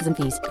plus taxes and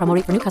fees. Promo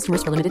rate for new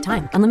customers for limited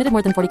time. Unlimited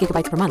more than 40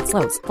 gigabytes per month.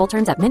 Slows full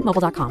terms at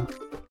mintmobile.com.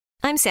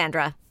 I'm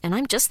Sandra, and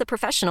I'm just the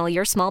professional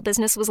your small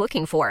business was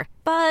looking for.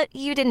 But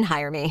you didn't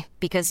hire me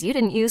because you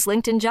didn't use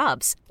LinkedIn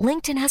Jobs.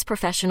 LinkedIn has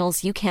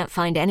professionals you can't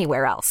find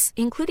anywhere else,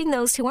 including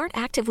those who aren't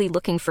actively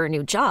looking for a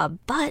new job,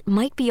 but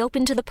might be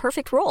open to the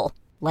perfect role,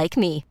 like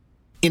me.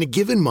 In a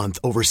given month,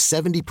 over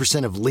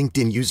 70% of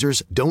LinkedIn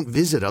users don't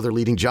visit other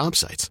leading job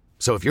sites.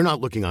 So if you're not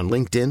looking on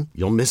LinkedIn,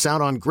 you'll miss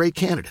out on great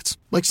candidates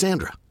like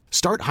Sandra.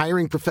 Start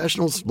hiring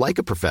professionals like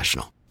a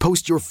professional.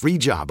 Post your free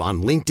job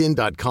on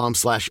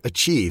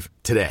linkedin.com/achieve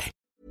today.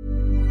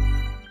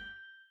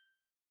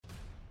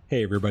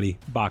 Hey everybody,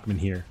 Bachman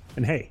here.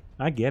 And hey,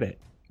 I get it.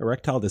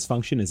 Erectile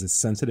dysfunction is a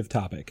sensitive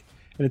topic,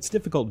 and it's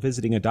difficult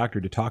visiting a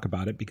doctor to talk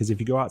about it because if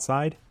you go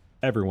outside,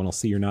 everyone will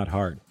see you're not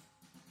hard.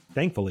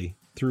 Thankfully,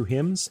 through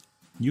HIMS,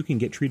 you can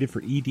get treated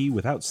for ED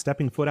without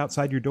stepping foot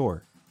outside your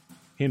door.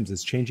 HIMS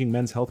is changing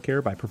men's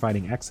healthcare by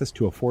providing access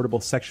to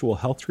affordable sexual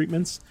health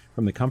treatments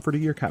from the comfort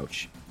of your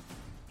couch.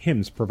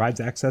 HIMS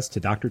provides access to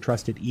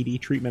doctor-trusted ED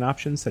treatment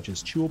options such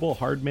as chewable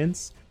hard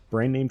mints,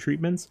 brand name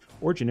treatments,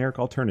 or generic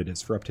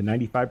alternatives for up to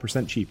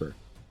 95% cheaper.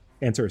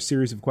 Answer a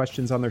series of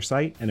questions on their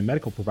site, and a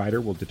medical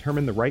provider will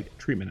determine the right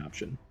treatment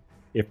option.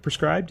 If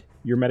prescribed,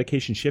 your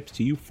medication ships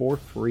to you for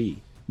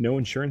free, no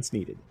insurance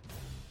needed.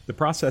 The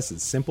process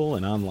is simple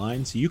and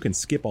online, so you can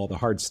skip all the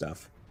hard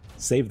stuff.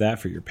 Save that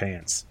for your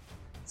pants.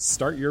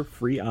 Start your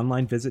free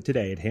online visit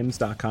today at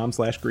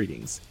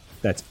hims.com/greetings.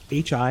 That's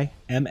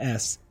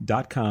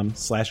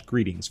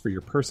HIMS.com/greetings for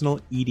your personal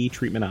ED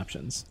treatment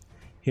options.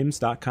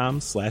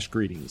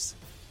 hims.com/greetings.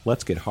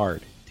 Let's get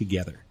hard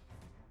together.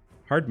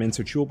 Hard mints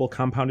are chewable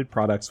compounded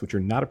products which are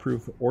not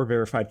approved or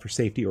verified for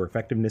safety or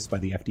effectiveness by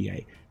the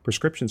FDA.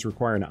 Prescriptions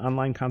require an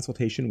online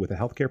consultation with a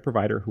healthcare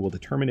provider who will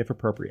determine if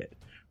appropriate.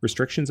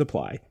 Restrictions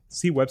apply.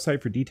 See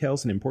website for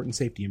details and important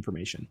safety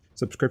information.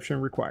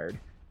 Subscription required.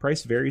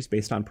 Price varies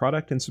based on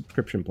product and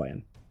subscription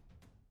plan.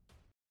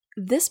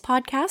 This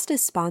podcast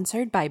is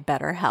sponsored by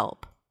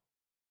BetterHelp.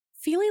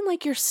 Feeling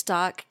like you're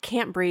stuck,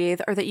 can't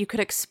breathe, or that you could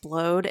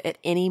explode at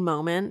any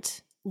moment?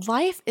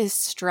 Life is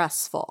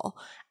stressful,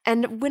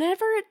 and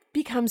whenever it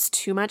becomes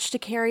too much to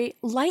carry,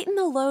 lighten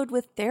the load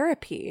with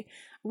therapy.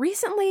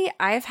 Recently,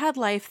 I've had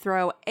life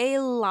throw a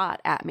lot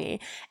at me,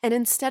 and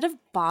instead of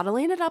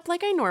bottling it up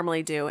like I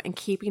normally do and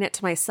keeping it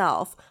to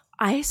myself,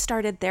 I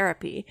started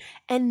therapy,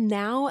 and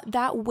now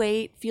that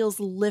weight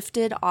feels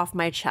lifted off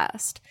my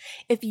chest.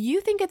 If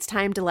you think it's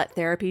time to let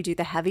therapy do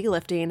the heavy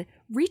lifting,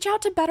 reach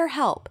out to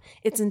BetterHelp.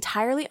 It's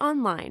entirely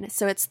online,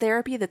 so it's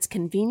therapy that's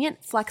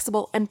convenient,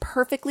 flexible, and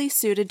perfectly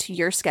suited to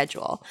your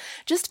schedule.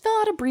 Just fill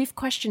out a brief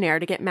questionnaire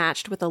to get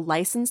matched with a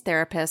licensed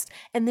therapist,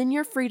 and then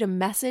you're free to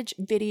message,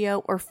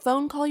 video, or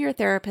phone call your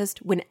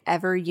therapist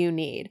whenever you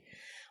need.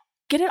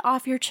 Get it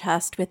off your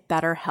chest with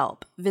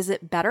BetterHelp.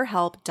 Visit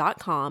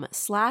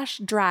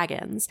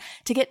betterhelp.com/dragons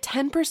to get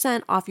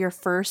 10% off your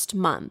first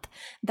month.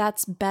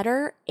 That's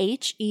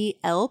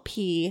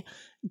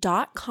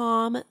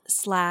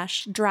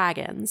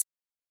betterhelp.com/dragons.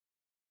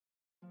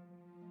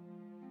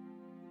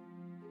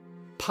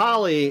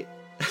 Polly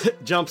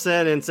jumps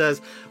in and says,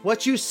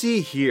 "What you see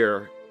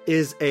here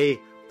is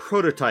a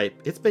prototype.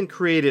 It's been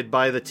created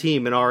by the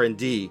team in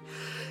R&D.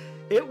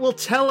 It will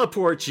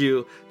teleport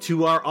you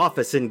to our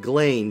office in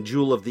Glane,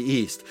 Jewel of the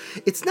East.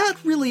 It's not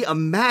really a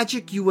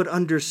magic you would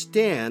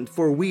understand,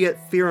 for we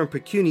at Fear and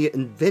Pecunia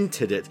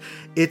invented it.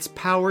 It's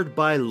powered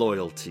by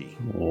loyalty."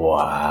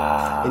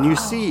 Wow. And you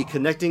see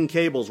connecting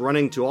cables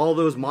running to all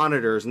those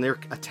monitors, and they're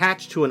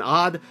attached to an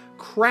odd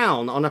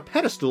crown on a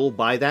pedestal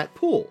by that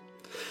pool.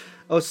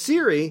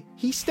 Osiri,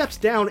 he steps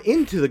down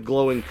into the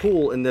glowing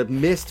pool, and the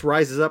mist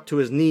rises up to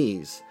his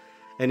knees.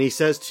 And he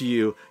says to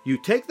you,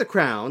 you take the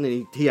crown,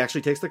 and he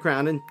actually takes the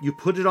crown, and you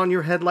put it on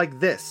your head like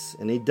this.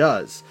 And he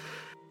does.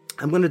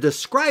 I'm going to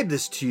describe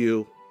this to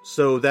you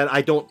so that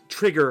I don't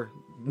trigger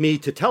me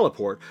to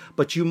teleport,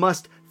 but you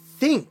must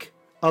think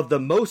of the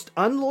most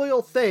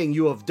unloyal thing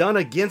you have done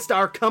against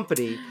our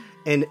company,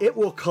 and it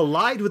will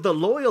collide with the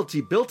loyalty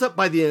built up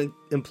by the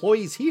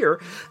employees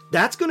here.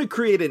 That's going to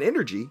create an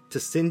energy to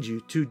send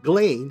you to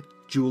Glane,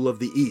 Jewel of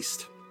the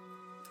East.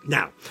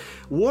 Now,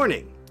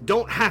 warning,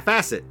 don't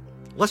half-ass it.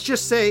 Let's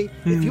just say,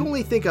 if you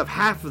only think of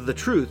half of the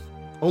truth,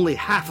 only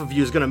half of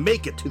you is going to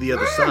make it to the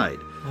other side.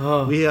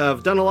 Oh. We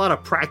have done a lot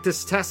of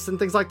practice tests and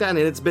things like that, and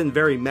it's been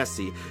very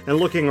messy. And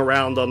looking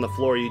around on the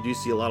floor, you do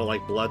see a lot of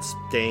like blood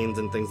stains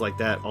and things like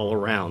that all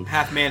around.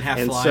 Half man, half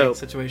fly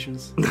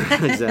situations.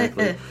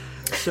 Exactly.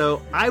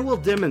 So I will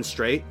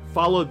demonstrate,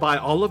 followed by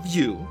all of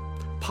you.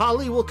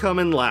 Polly will come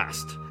in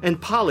last. And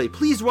Polly,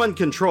 please run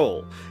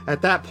control.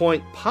 At that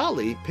point,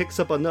 Polly picks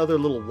up another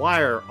little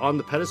wire on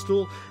the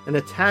pedestal and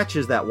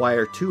attaches that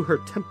wire to her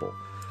temple.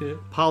 Yeah.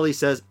 Polly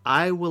says,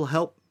 I will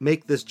help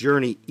make this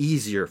journey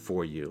easier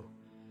for you.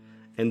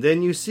 And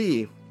then you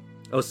see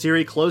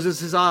Osiri closes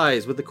his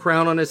eyes with the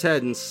crown on his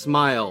head and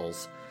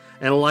smiles.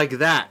 And like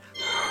that,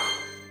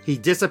 he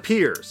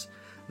disappears.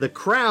 The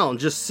crown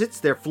just sits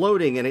there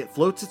floating, and it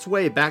floats its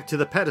way back to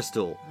the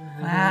pedestal.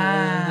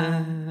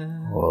 Wow.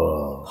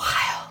 Whoa.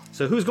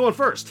 So who's going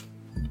first?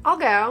 I'll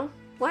go.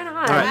 Why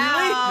not? All right.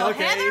 Wow,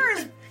 Okay. Heather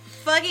is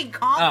fucking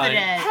confident.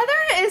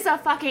 Heather is a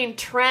fucking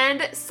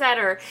trend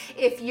setter.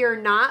 If you're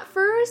not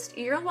first,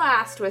 you're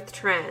last with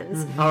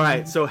trends. All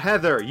right, so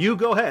Heather, you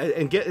go ahead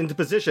and get into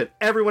position.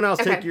 Everyone else,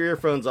 take your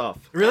earphones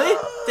off. Really?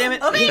 Damn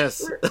it. Okay.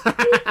 Yes.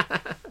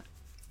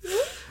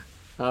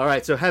 All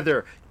right, so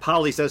Heather,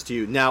 Polly says to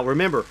you, now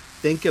remember,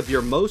 think of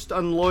your most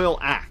unloyal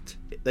act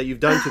that you've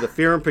done to the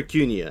Ferrum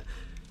Pecunia.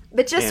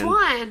 But just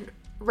one,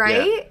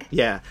 right?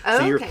 Yeah.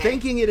 So you're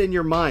thinking it in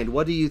your mind.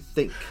 What do you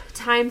think?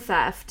 Time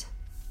theft.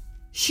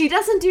 She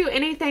doesn't do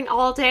anything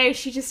all day.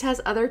 She just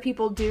has other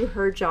people do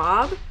her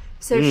job.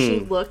 So she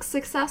looks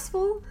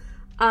successful.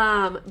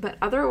 But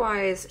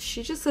otherwise,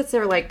 she just sits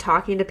there like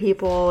talking to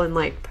people and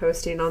like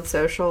posting on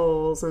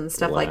socials and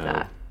stuff like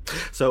that.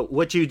 So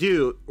what you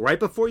do, right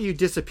before you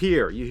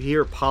disappear, you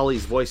hear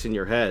Polly's voice in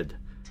your head.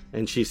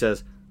 And she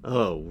says,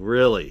 oh,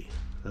 really?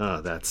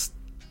 Oh, that's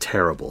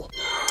terrible.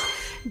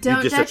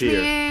 Don't judge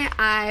me.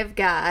 I've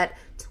got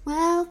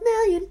 12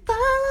 million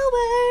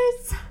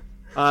followers.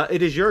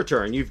 It is your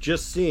turn. You've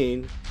just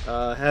seen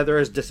Heather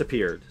has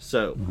disappeared.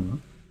 So,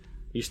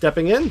 you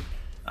stepping in?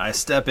 I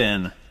step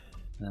in.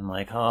 I'm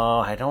like, oh,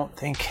 I don't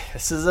think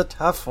this is a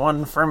tough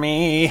one for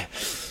me.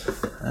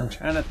 I'm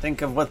trying to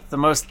think of what the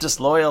most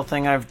disloyal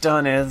thing I've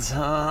done is.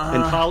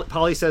 And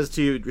Polly says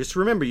to you, just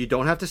remember, you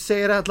don't have to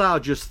say it out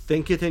loud. Just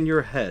think it in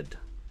your head.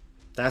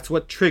 That's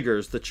what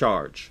triggers the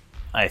charge.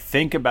 I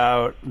think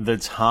about the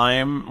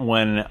time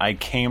when I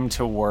came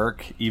to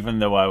work, even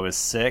though I was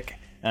sick,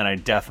 and I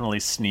definitely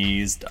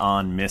sneezed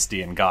on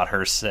Misty and got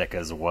her sick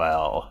as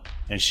well.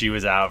 And she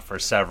was out for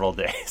several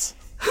days.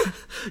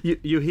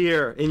 You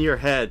hear in your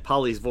head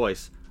Polly's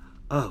voice.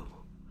 Oh,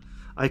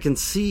 I can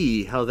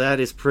see how that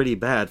is pretty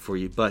bad for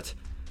you, but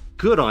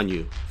good on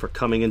you for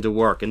coming into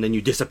work. And then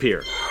you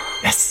disappear.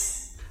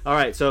 Yes. All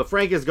right, so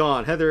Frank is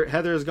gone. Heather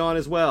is gone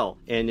as well.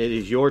 And it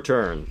is your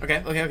turn.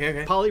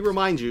 Okay. Polly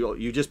reminds you,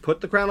 you just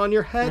put the crown on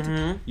your head.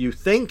 Mm-hmm. You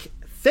think,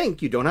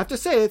 you don't have to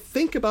say it.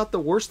 Think about the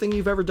worst thing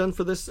you've ever done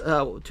for this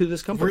to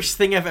this company. Worst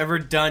thing I've ever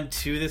done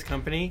to this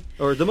company?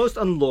 Or the most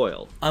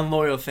unloyal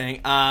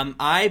thing.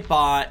 I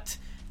bought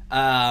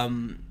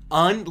unlocally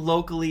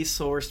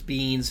sourced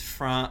beans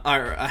from,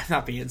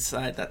 not beans,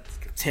 that's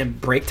Tim,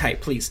 break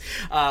type, please.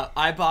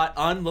 I bought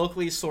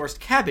unlocally sourced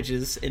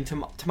cabbages and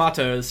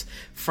tomatoes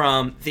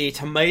from the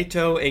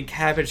tomato and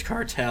cabbage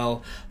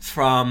cartel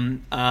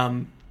from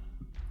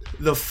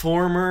the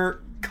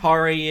former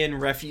Karian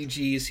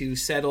refugees who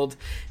settled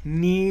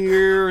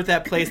near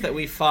that place that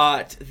we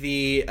fought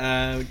the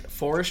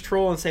forest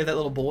troll and saved that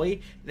little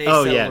boy. They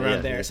settled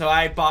around there. Yeah. So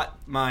I bought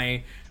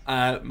my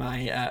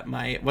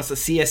what's the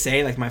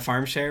CSA, like my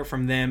farm share,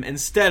 from them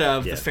instead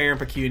of the Ferrum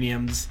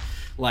Pecuniums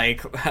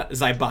like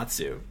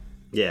Zaibatsu.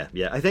 Yeah.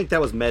 I think that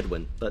was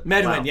Medwin. But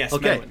Medwin, yes.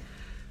 Okay. Medwin.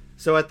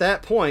 So at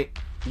that point,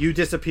 you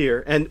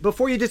disappear, and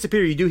before you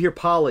disappear, you do hear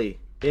Polly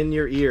in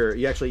your ear.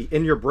 You actually,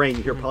 in your brain,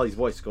 you hear Polly's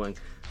voice going,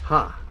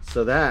 "Ha!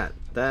 So that,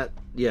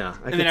 yeah."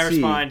 And then I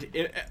respond,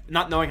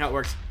 not knowing how it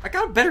works. I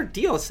got a better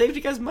deal. It saved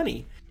you guys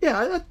money.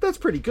 Yeah, that's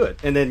pretty good.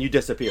 And then you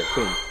disappear.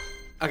 Boom.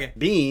 Okay.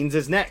 Beans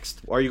is next.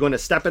 Are you going to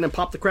step in and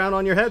pop the crown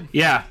on your head?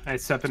 Yeah, I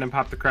step in and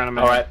pop the crown on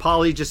my head. All right,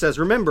 Polly just says,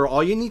 remember,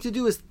 all you need to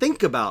do is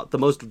think about the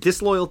most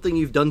disloyal thing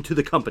you've done to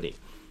the company.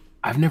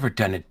 I've never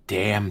done a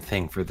damn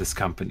thing for this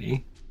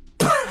company.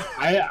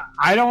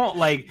 I don't,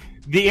 like,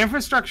 the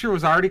infrastructure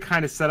was already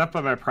kind of set up by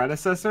my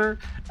predecessor,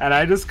 and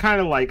I just kind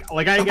of, I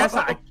guess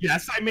I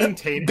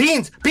maintained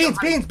it.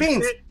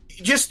 Beans!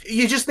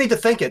 You just need to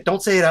think it.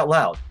 Don't say it out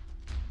loud.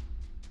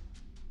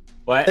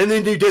 What? And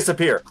then you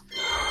disappear.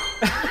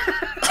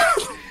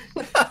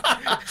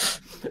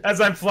 As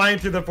I'm flying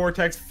through the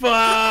vortex, fuck!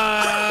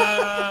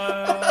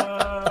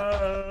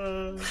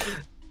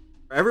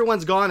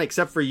 Everyone's gone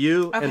except for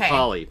you and Okay.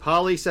 Polly.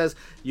 Polly says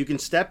you can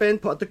step in,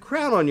 put the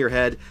crown on your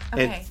head,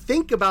 Okay. and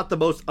think about the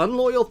most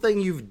unloyal thing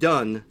you've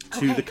done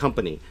to the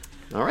company.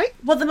 All right?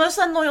 Well, the most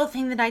unloyal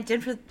thing that I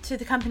did to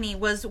the company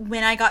was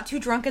when I got too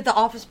drunk at the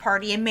office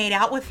party and made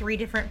out with 3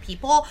 different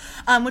people,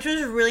 which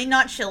was really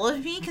not chill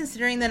of me,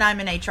 considering that I'm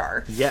in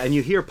HR. Yeah, and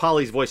you hear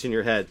Polly's voice in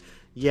your head.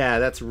 Yeah,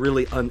 that's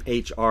really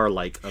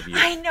un-HR-like of you.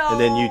 I know.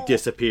 And then you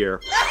disappear.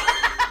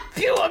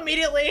 Pew,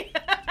 immediately.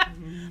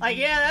 Like,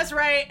 yeah, that's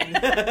right.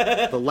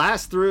 The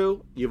last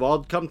through, you've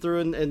all come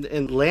through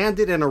and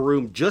landed in a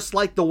room just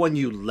like the one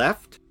you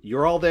left.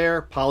 You're all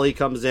there. Polly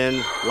comes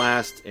in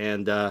last,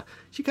 and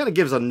she kind of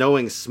gives a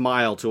knowing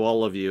smile to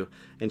all of you.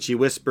 And she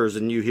whispers,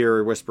 and you hear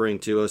her whispering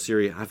to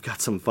Osiri, I've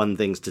got some fun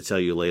things to tell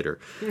you later.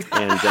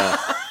 And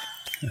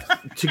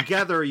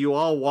together, you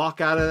all walk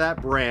out of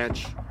that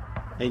branch,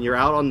 and you're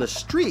out on the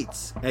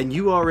streets, and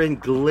you are in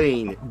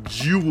Glane,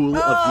 Jewel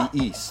of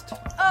the East.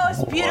 Oh,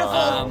 it's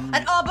beautiful.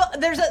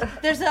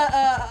 There's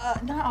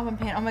a not Aubin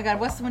Pan. Oh my God,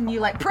 what's the one you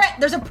like? Pret.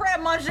 There's a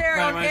Pret Manger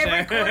on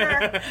every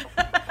corner.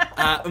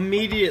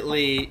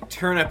 Immediately,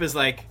 Turnip is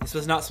like, this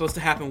was not supposed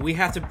to happen. We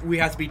have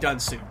to be done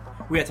soon.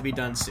 We have to be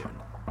done soon.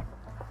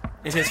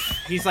 And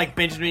he's like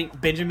Benjamin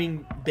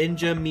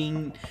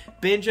Buttoning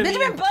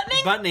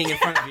in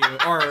front of you,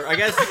 or I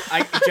guess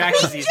Jack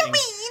is easing.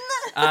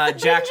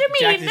 Jack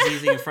is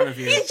easing in front of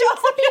you.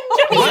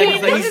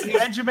 He's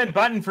Benjamin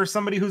Button for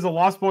somebody who's a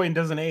lost boy and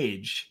doesn't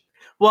age.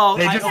 Well,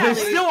 they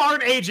still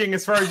aren't aging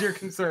as far as you're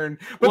concerned.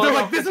 But they're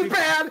like, this is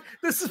bad.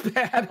 This is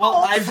bad. Well,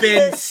 I've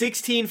been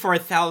 16 for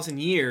 1,000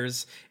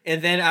 years,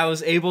 and then I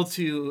was able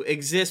to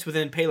exist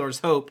within Palor's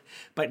Hope.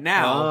 But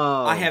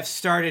now I have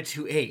started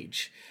to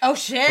age. Oh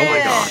shit! Oh my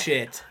God!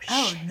 Shit!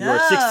 Oh no! You're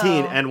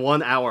 16 and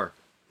 1 hour.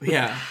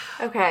 Yeah.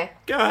 Okay.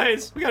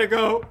 Guys, we gotta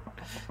go.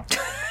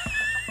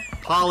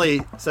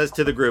 Polly says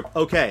to the group,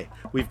 okay,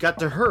 we've got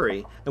to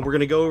hurry, and we're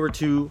going to go over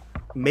to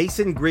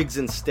Mason, Griggs,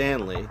 and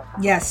Stanley.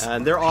 Yes.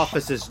 And their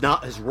office is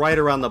right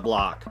around the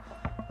block.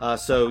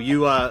 So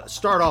you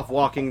start off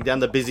walking down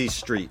the busy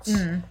streets.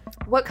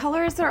 What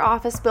color is their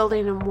office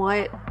building, and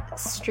what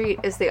street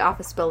is the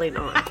office building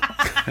on?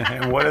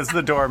 And what is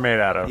the door made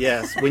out of?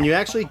 Yes, when you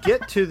actually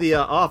get to the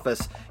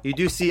office, you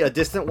do see a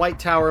distant white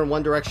tower in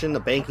one direction, a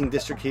banking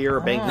district here,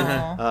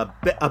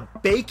 a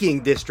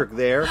baking district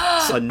there,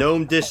 a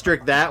gnome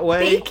district that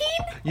way. Baking?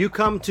 You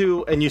come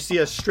to, and you see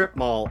a strip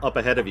mall up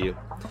ahead of you.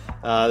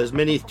 There's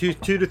many 2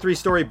 to 3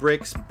 story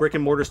brick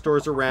and mortar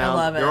stores around. I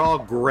love it. They're all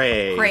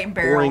gray. Crate and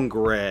Barrel. Boring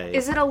gray.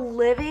 Is it a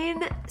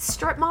living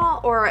strip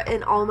mall or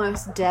an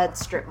almost dead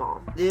strip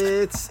mall?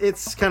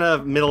 It's kind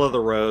of middle of the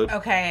road.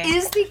 Okay.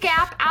 Is the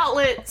Gap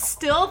outlet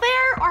still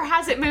there, or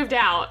has it moved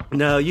out?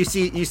 No, you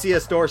see a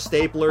store,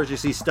 Staplers, you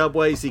see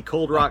Stubway, you see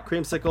Cold Rock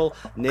Creamsicle,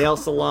 Nail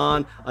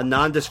Salon, a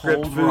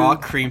nondescript Cold food.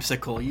 Rock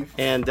Creamsicle.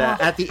 And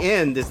at the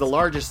end is the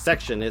largest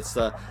section. It's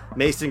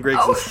Mason,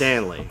 Griggs, and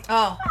Stanley.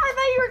 Oh. I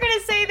thought you were going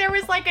to say there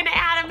was like an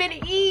Adam and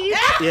Eve.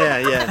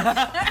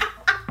 Yeah.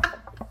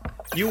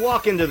 You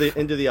walk into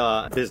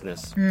the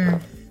business.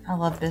 I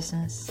love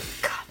business.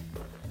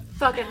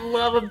 Fucking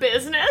love a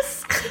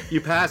business.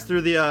 You pass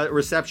through the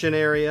reception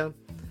area,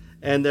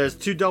 and there's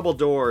 2 double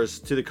doors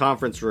to the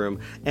conference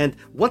room. And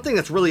one thing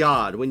that's really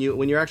odd, when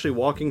you're actually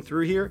walking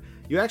through here,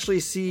 you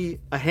actually see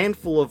a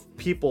handful of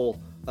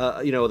people.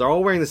 They're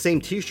all wearing the same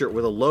T-shirt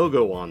with a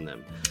logo on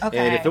them. Okay.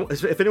 And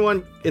if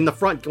anyone in the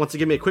front wants to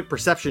give me a quick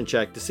perception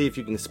check to see if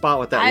you can spot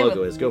what that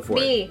logo is, go for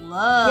it.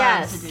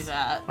 Love to do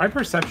that. My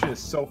perception is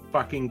so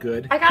fucking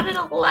good. I got an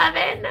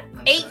 11.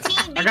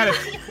 18. I got a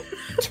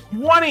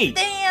 20.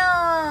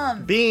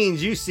 Damn.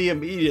 Beans, you see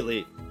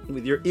immediately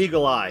with your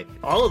eagle eye.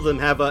 All of them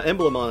have an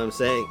emblem on them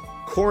saying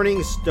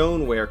Corning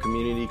Stoneware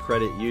Community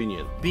Credit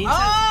Union. Beans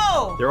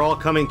They're all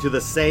coming to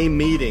the same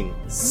meeting.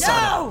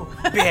 No.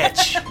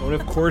 bitch. And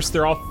of course,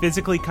 they're all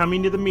physically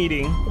coming to the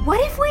meeting.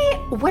 What if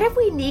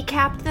we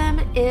kneecapped them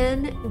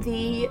in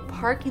the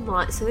parking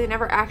lot so they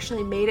never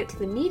actually made it to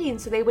the meeting,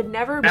 so they would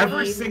never be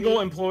Every single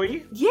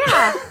employee?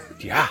 Yeah.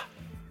 Yeah.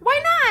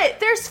 Why not?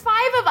 There's 5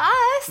 of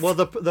us. Well,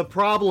 the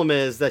problem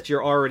is that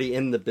you're already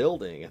in the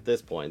building at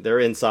this point. They're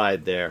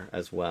inside there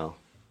as well.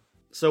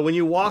 So when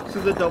you walk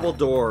through the double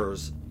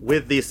doors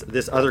with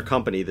this other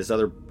company, this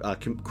other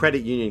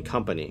credit union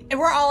company, And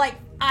we're all like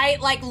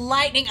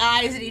lightning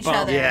eyes at each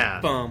other.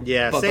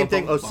 yeah, same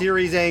thing.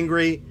 Osiri's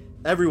angry.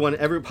 Polly's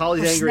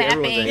angry.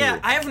 Everyone's angry. Yeah,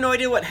 I have no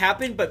idea what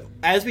happened, but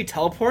as we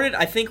teleported,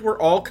 I think we're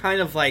all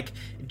kind of like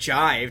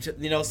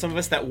jived. You know, some of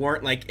us that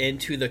weren't like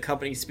into the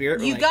company spirit.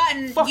 You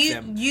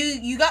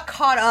got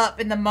caught up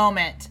in the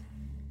moment.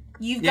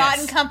 You've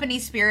gotten company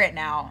spirit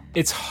now.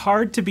 It's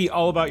hard to be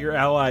all about your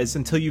allies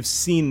until you've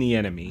seen the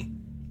enemy.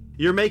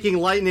 You're making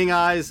lightning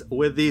eyes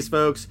with these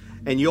folks,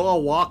 and you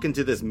all walk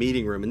into this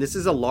meeting room. And this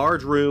is a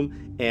large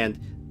room, and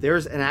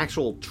there's an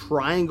actual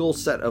triangle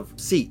set of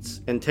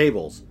seats and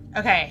tables.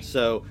 Okay.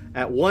 So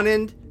at one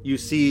end, you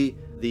see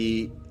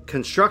the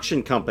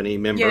construction company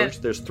members. Yeah.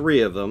 There's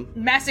 3 of them.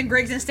 Mason,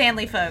 Griggs, and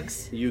Stanley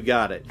folks. You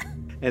got it.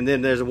 And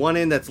then there's one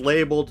end that's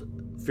labeled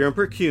Firm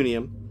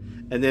Percunium.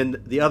 and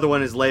then the other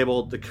one is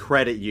labeled the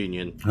credit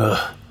union.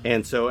 Ugh.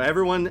 And so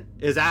everyone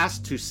is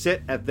asked to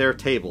sit at their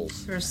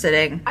tables. We're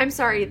sitting. I'm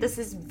sorry, this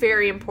is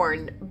very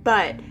important,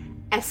 but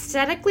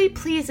aesthetically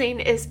pleasing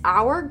is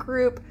our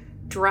group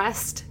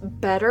dressed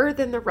better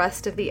than the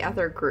rest of the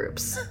other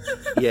groups.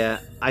 Yeah,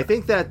 I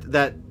think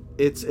that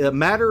it's a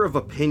matter of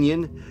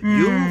opinion.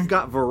 You've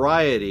got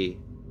variety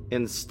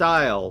in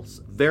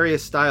styles,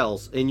 various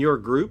styles in your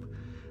group.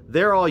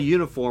 They're all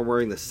uniform,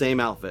 wearing the same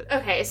outfit.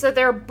 Okay, so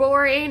they're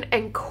boring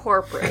and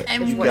corporate.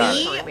 And is we what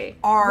you're telling me.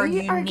 are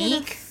We are gonna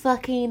unique.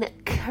 fucking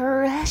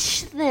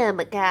crush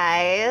them,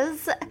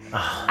 guys.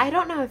 I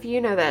don't know if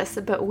you know this,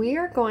 but we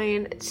are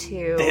going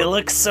to... They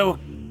look so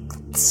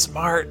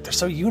smart. They're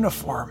so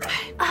uniform.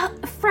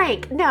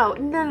 Frank, no.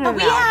 But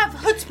we have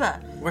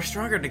chutzpah. We're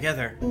stronger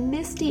together.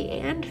 Misty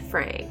and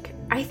Frank,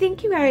 I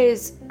think you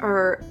guys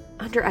are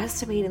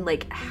underestimating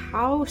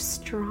how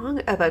strong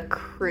of a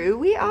crew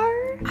we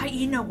are.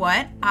 You know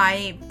what?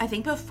 I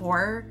think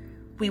before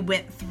we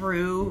went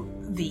through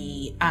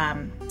the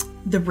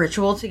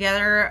ritual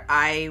together,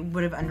 I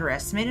would have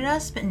underestimated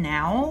us, but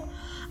now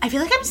I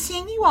feel like I'm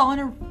seeing you all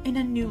in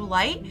a new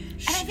light,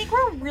 and I think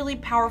we're really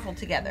powerful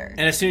together.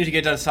 And as soon as you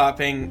get done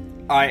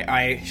stopping,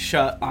 I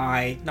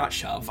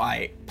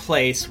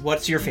place.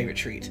 What's your favorite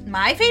treat?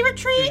 My favorite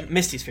treat?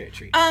 Misty's favorite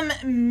treat.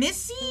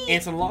 Missy?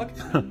 Ants on the log?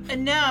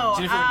 No.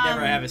 Jennifer would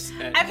never have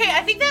Okay,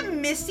 I think that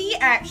Missy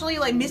actually,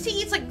 Missy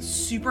eats,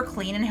 super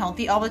clean and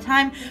healthy all the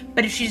time,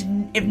 but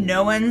if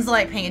no one's,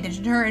 paying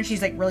attention to her and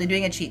she's, really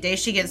doing a cheat day,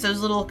 she gets those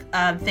little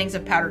things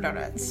of powdered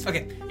donuts.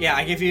 Okay, yeah,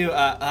 I give you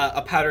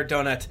a powdered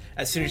donut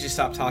as soon as you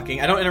stop talking.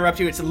 I don't interrupt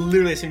you, it's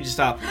literally as soon as you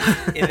stop.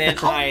 And then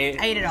I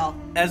ate it all.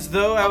 As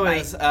though I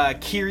was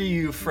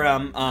Kiryu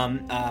from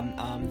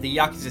the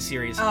Yakuza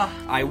series,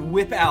 I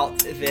whip out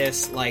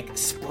this,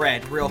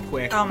 spread real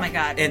quick. Oh my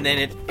god. And then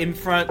it in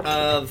front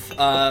of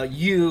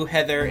you,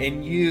 Heather,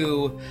 and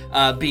you,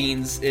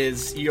 Beans,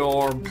 is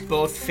your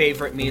both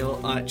favorite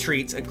meal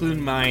treats,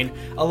 including mine,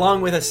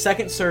 along with a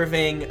second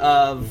serving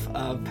of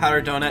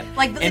powdered donut.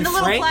 In the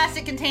little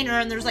plastic container,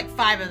 and there's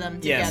 5 of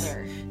them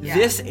together. Yes. Yeah.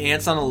 This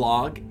Ants on a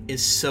Log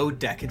is so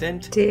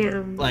decadent.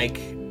 Damn.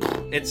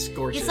 It's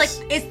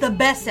gorgeous. It's the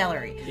best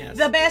celery. Yes.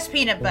 The best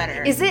peanut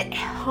butter. Is it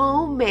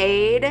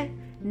homemade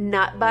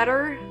nut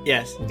butter?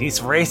 Yes.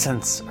 These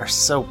raisins are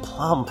so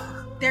plump.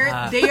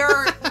 They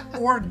are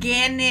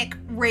organic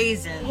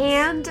raisins.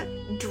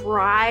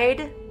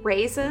 Hand-dried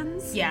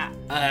raisins?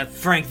 Yeah.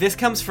 Frank, this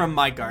comes from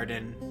my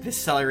garden. This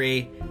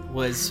celery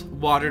was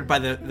watered by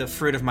the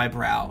fruit of my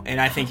brow, and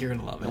I think you're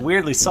gonna love it.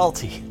 Weirdly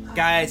salty.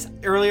 Guys,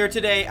 earlier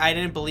today, I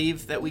didn't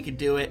believe that we could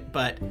do it,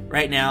 but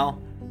right now,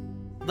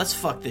 let's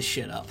fuck this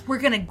shit up. We're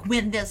gonna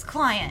win this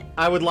client.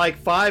 I would like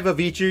 5 of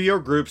each of your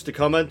groups to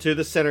come into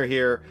the center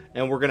here,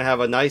 and we're going to have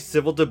a nice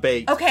civil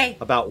debate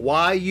about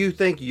why you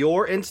think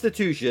your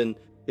institution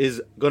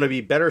is going to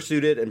be better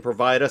suited and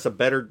provide us a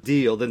better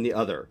deal than the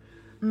other.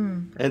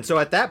 And so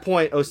at that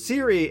point,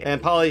 Osiri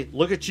and Polly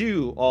look at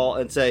you all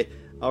and say,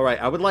 all right,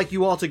 I would like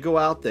you all to go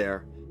out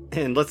there,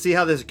 and let's see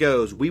how this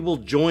goes. We will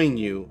join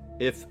you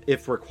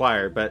if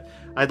required, but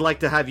I'd like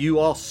to have you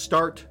all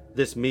start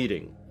this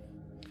meeting.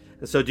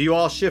 And so do you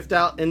all shift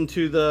out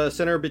into the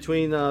center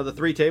between the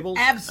 3 tables?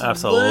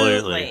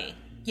 Absolutely.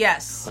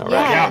 Yes. All right.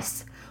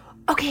 Yes.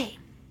 Yeah. Okay.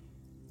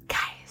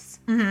 Guys.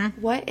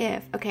 What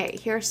if... Okay,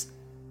 here's...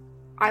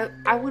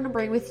 I want to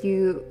bring with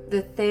you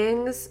the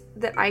things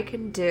that I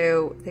can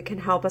do that can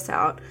help us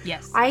out.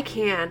 Yes. I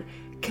can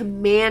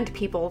command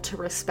people to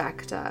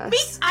respect us. Me?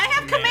 I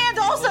have command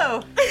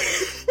also.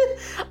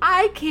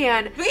 I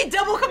can... We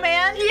double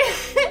command?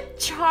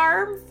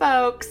 charm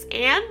folks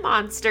and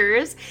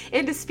monsters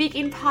into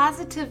speaking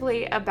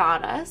positively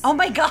about us. Oh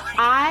my god.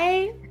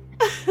 I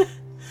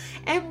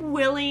am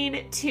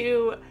willing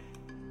to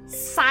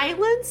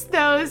silence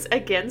those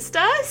against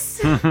us.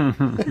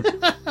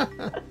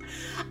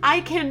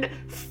 I can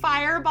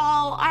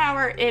fireball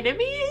our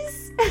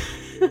enemies.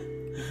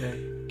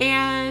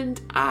 And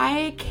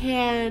I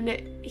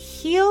can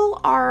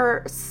heal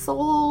our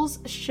souls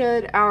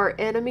should our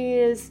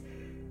enemies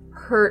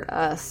hurt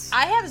us.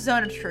 I have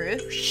Zone of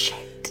Truth.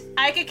 Shit.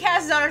 I could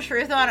cast Zone of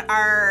Truth on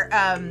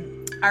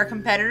our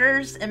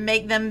competitors and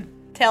make them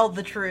tell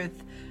the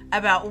truth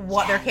about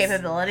what their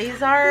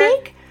capabilities are.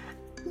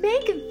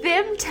 Make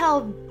them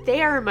tell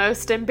their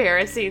most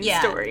embarrassing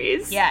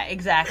stories. Yeah,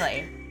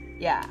 exactly.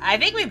 Yeah, I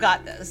think we've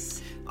got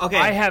this. Okay.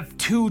 I have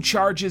 2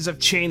 charges of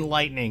chain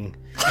lightning.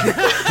 And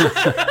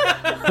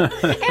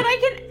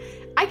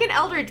I can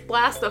Eldritch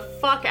Blast the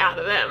fuck out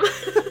of them.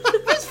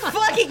 Just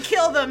fucking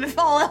kill them if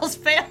all else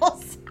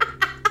fails.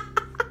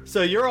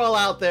 So you're all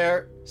out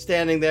there,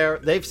 standing there.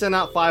 They've sent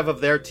out 5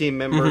 of their team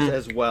members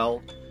as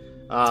well.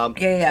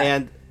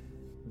 And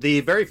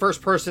the very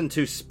first person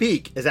to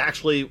speak is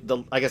actually,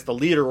 the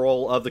leader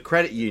role of the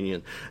credit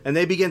union. And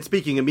they begin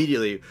speaking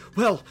immediately.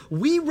 Well,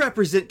 we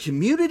represent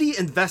community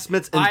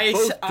investments in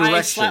both directions.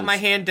 I slap my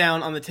hand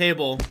down on the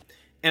table,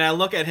 and I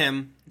look at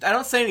him. I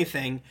don't say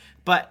anything,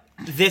 but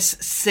this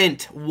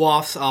scent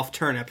wafts off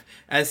Turnip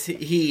as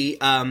he...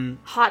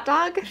 Hot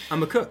dog?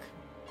 I'm a cook.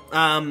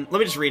 Let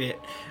me just read it.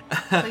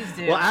 Please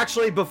do. Well,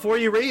 actually, before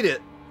you read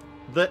it,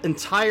 the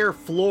entire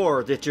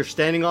floor that you're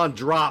standing on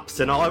drops,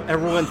 and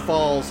everyone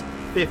falls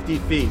 50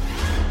 feet.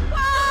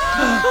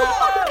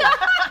 Oh,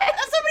 God.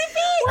 That's so many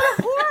feet. What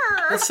a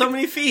horror. That's so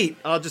many feet.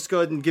 I'll just go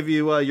ahead and give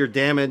you your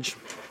damage.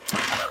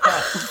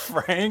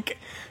 Frank,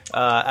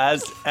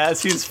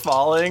 as he's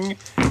falling,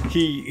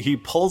 he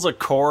pulls a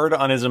cord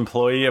on his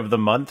Employee of the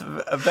Month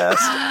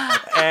vest,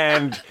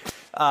 and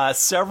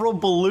several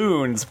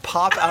balloons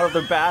pop out of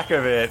the back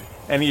of it,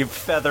 and he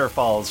feather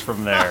falls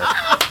from there.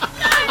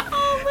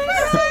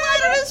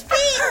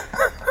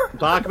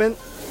 Bachman,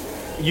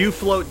 you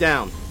float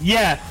down.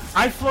 Yeah,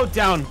 I float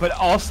down, but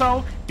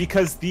also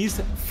because these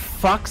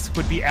fucks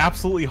would be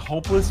absolutely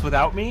hopeless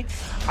without me,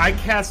 I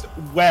cast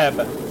web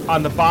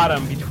on the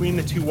bottom between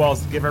the two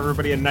walls to give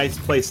everybody a nice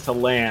place to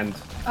land.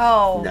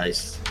 Oh.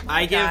 Nice.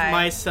 I give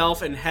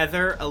myself and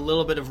Heather a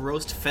little bit of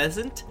roast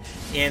pheasant,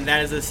 and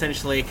that is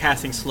essentially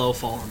casting slow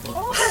fall on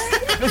both.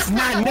 It's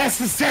not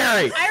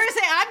necessary! I would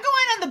say I'm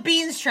going on the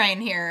beans train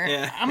here.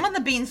 Yeah. I'm on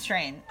the beans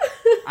train.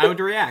 I would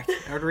react.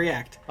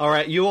 All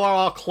right, you are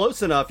all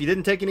close enough. You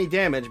didn't take any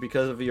damage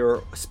because of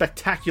your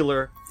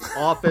spectacular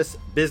office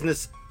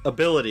business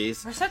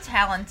abilities. We're so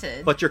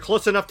talented. But you're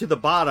close enough to the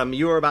bottom.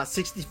 You are about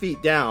 60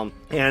 feet down,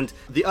 and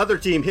the other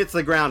team hits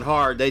the ground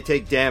hard. They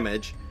take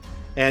damage.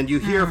 And you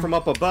hear from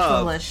up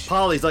above, foolish.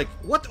 Polly's like,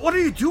 what are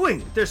you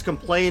doing? There's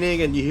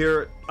complaining, and you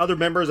hear other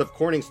members of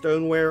Corning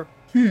Stoneware.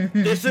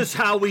 This is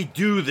how we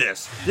do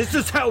this. This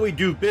is how we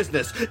do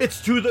business. It's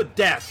to the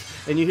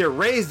death. And you hear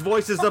raised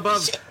voices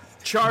above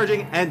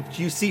charging, and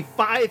you see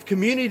 5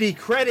 community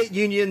credit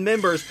union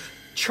members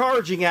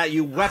charging at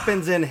you,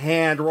 weapons in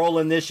hand. Roll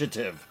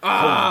initiative.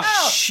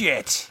 Oh,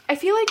 shit. I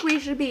feel like we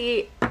should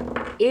be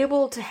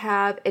able to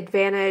have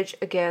advantage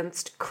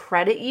against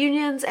credit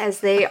unions as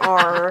they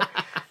are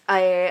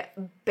a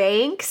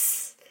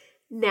bank's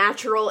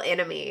natural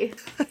enemy.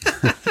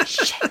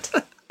 Shit.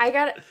 I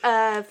got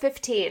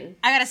 15.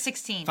 I got a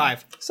 16.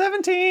 5.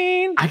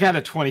 17. I got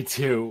a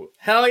 22.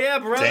 Hell yeah,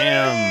 bro.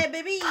 Damn. Yeah,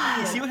 baby.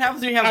 See what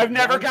happens when you have I've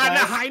never one gotten a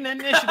dice? high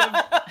initiative.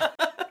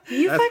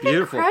 You That's fucking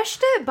beautiful.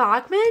 crushed it,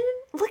 Bachman.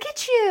 Look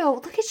at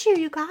you. Look at you.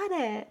 You got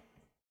it.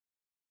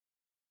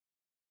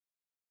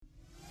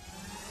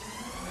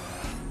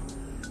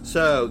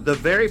 So the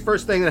very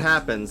first thing that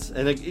happens,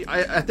 and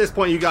at this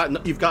point you've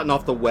gotten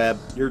off the web.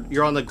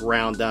 You're on the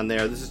ground down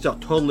there. This is a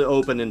totally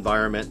open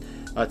environment.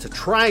 It's a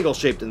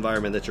triangle-shaped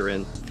environment that you're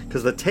in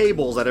because the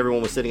tables that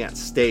everyone was sitting at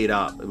stayed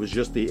up. It was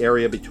just the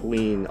area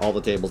between all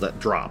the tables that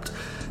dropped.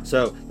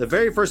 So the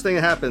very first thing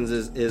that happens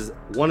is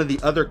one of the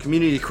other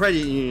community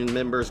credit union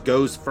members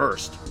goes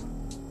first,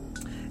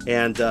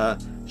 and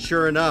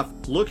sure enough,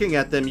 looking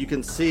at them, you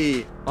can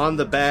see on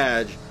the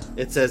badge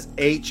it says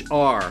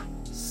HR.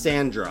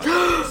 Sandra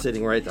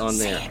sitting right on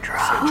there.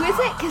 Who is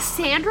it?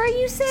 Cassandra,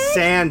 you said?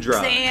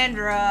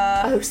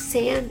 Sandra. Oh,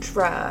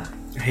 Sandra.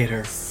 I hate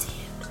her.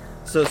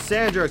 So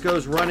Sandra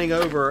goes running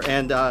over,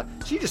 and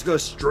she just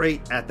goes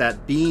straight at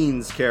that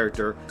Beans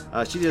character.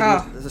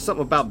 There's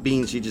something about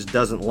Beans she just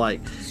doesn't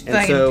like. And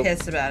I'm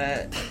pissed about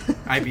it.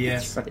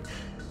 IBS. Right.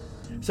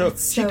 So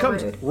she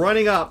comes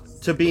running up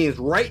to Beans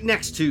right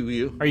next to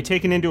you. Are you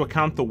taking into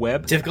account the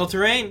web? Difficult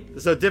terrain.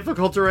 So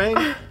difficult terrain?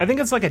 I think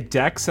it's like a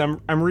dex.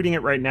 I'm reading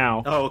it right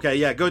now. Oh, okay.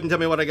 Yeah, go ahead and tell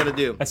me what I gotta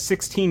do. A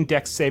 16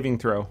 dex saving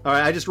throw. All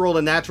right, I just rolled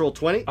a natural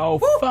 20. Oh,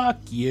 fuck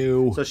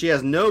you. So she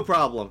has no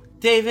problem.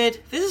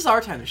 David, this is our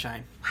time to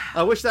shine.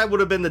 I wish that would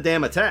have been the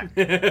damn attack.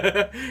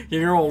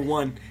 You're old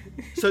one.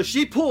 So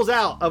she pulls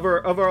out of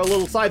her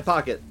little side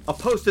pocket a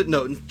Post-it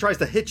note and tries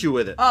to hit you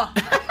with it. Oh.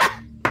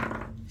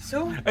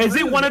 So is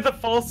it one of the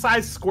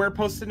full-size square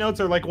Post-it notes,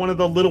 or like one of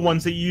the little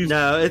ones that you use?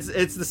 No, it's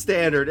the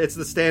standard. It's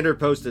the standard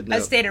Post-it note.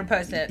 A standard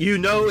Post-it. You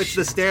know it's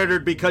the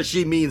standard because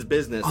she means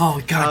business.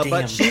 Oh, goddamn.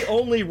 But she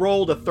only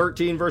rolled a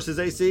 13 versus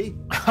AC.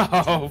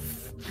 Oh,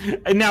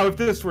 and now if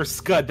this were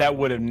Scud, that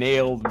would have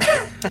nailed me.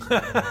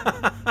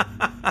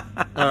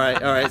 All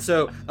right.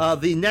 So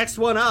the next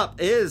one up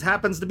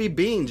happens to be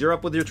Beans. You're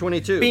up with your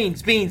 22.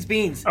 Beans.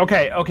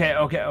 Okay.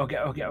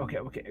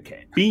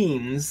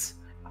 Beans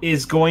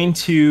is going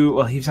to.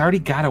 Well, he's already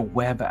got a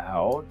web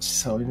out,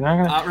 so he's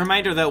not gonna.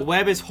 Reminder: the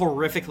web is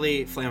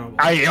horrifically flammable.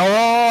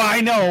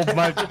 I know,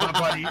 my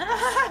buddy.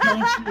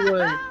 Don't you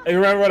worry. And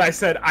remember what I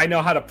said? I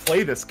know how to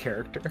play this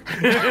character.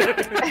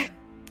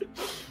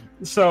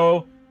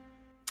 So.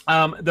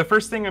 The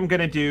first thing I'm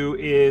gonna do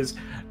is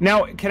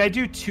now. Can I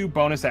do 2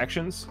 bonus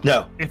actions?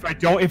 No. If I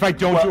don't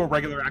do a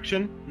regular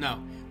action. No.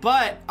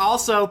 But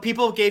also,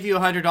 people gave you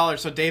 $100,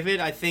 so David,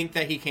 I think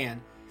that he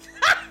can.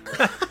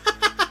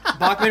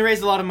 Bachman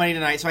raised a lot of money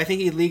tonight, so I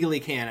think he legally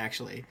can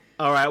actually.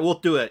 All right, we'll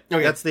do it.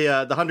 Okay. That's the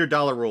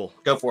 $100 rule.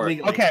 Go for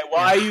it. Okay. Well,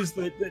 I use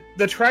the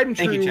tried and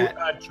true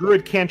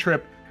druid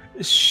cantrip,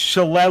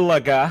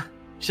 Shalalaga.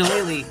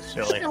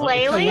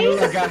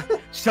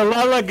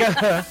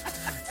 Shalalaga.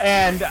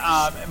 And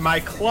my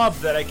club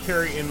that I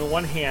carry in the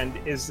one hand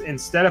is,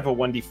 instead of a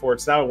 1d4,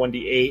 it's now a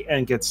 1d8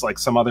 and gets like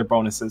some other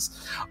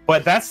bonuses.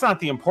 But that's not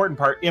the important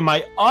part. In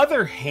my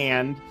other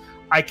hand,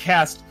 I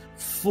cast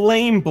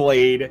flame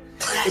blade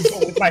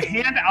with my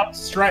hand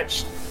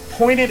outstretched,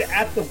 pointed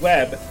at the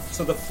web.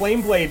 So the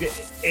flame blade,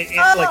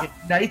 it like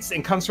ignites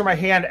and comes from my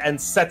hand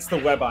and sets the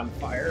web on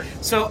fire.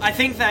 So I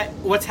think that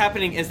what's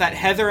happening is that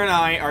Heather and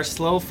I are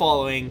slow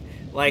following,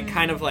 like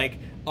kind of like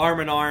arm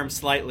in arm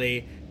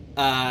slightly,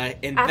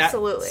 and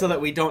Absolutely. so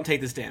that we don't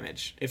take this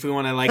damage. If we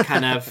want to like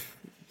kind of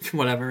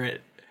whatever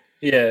it.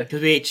 Yeah.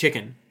 Because we ate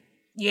chicken.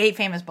 You ate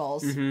famous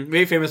bowls. Mm-hmm. We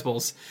ate famous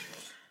bowls.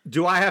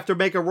 Do I have to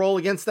make a roll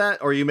against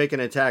that, or you make an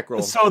attack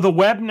roll? So the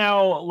web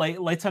now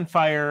lights on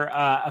fire.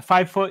 A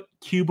 5-foot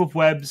cube of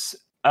webs.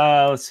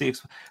 Let's see,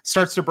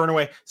 starts to burn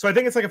away. So I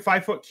think it's like a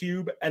 5-foot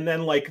cube, and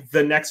then like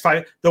the next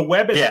 5. The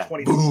web is a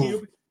 20-foot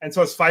cube, and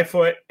so it's 5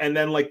 foot, and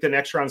then like the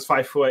next round's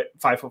 5 foot,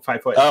 5 foot,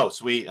 5 foot. Oh,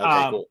 sweet.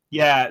 Okay, cool.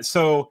 Yeah.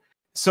 So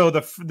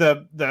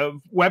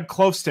the web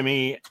close to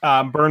me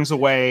burns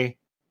away,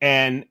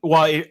 and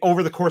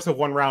over the course of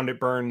one round, it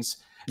burns.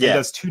 It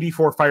does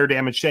 2d4 fire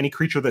damage to any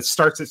creature that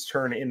starts its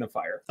turn in the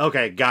fire.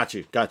 Okay, got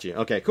you.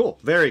 Okay, cool.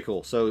 Very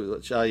cool. So,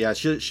 yeah,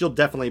 she'll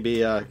definitely be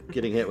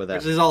getting hit with that.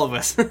 Which is all of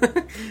us.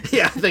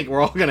 Yeah, I think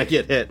we're all going to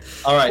get hit.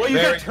 All right. Well, you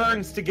got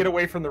turns to get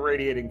away from the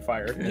radiating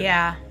fire.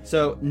 Yeah.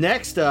 So,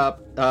 next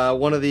up,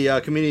 one of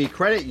the community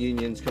credit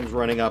unions comes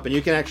running up, and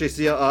you can actually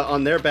see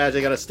on their badge,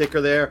 they got a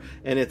sticker there,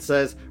 and it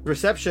says,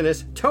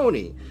 Receptionist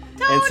Tony.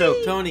 And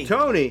so, Tony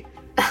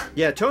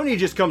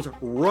just comes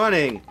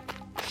running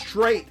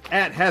straight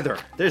at Heather.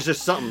 There's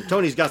just something.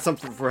 Tony's got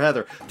something for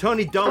Heather.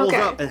 Tony doubles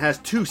up and has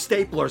 2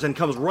 staplers and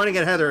comes running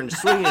at Heather and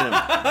swinging him.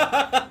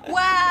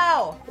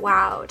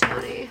 Wow,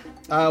 Tony.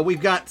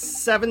 We've got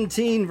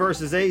 17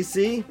 versus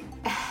AC.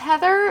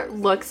 Heather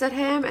looks at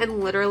him, and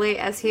literally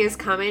as he is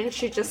coming,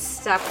 she just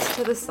steps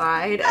to the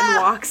side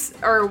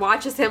and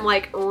watches him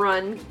like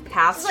run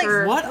past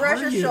her.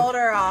 Brush her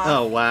shoulder off.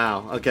 Oh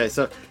wow. Okay,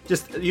 so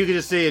you can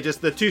just see it.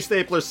 Just the 2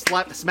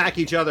 staplers smack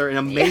each other, and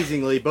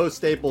amazingly, both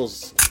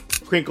staples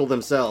crinkle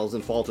themselves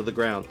and fall to the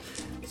ground.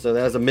 So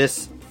that's a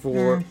miss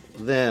for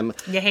them.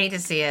 You hate to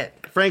see it.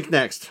 Frank,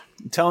 next.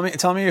 Tell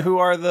me who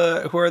are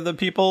the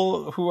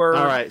people who are.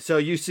 All right, so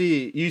you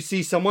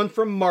see someone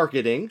from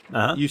marketing.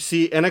 Uh-huh. You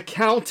see an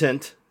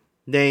accountant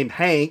named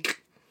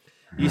Hank.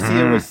 You see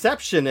a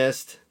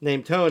receptionist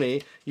named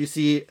Tony. You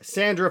see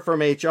Sandra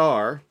from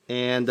HR,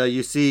 and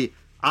you see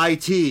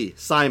IT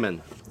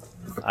Simon.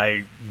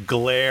 I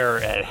glare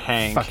at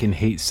Hank. Fucking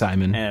hate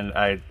Simon.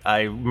 And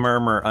I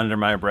murmur under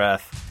my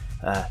breath,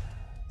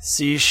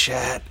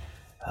 Shat,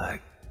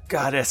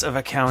 goddess of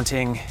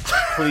accounting,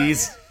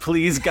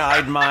 please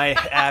guide my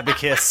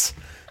abacus.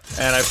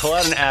 And I pull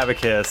out an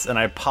abacus and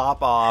I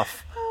pop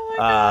off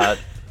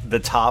the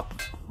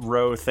top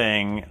row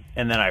thing,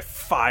 and then I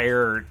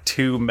fire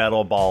 2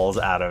 metal balls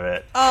out of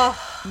it. Oh,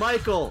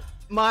 Michael,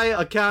 my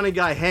accounting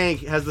guy Hank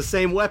has the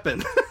same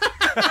weapon.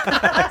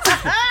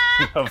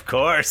 Of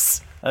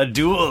course. A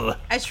duel.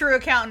 A true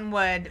accountant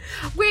would.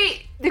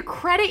 Wait, the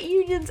credit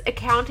union's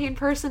accounting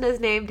person is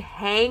named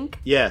Hank?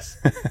 Yes.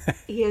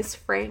 He is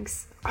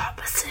Frank's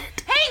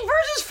opposite. Hank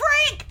versus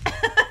Frank!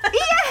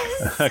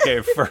 Yes!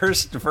 Okay,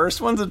 first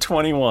one's a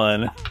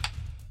 21.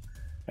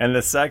 And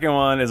the second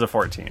one is a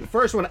 14.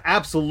 First one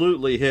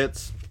absolutely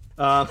hits.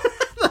 The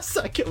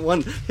second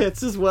one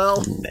hits as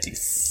well.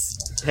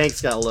 Nice.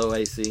 Hank's got low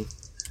AC.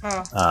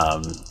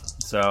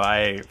 So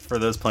for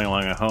those playing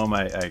along at home,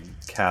 I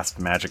cast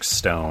Magic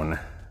Stone,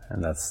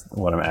 and that's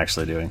what I'm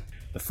actually doing.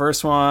 The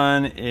first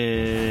one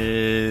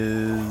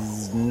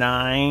is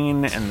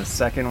 9, and the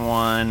second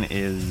one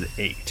is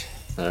 8.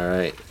 All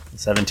right.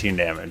 17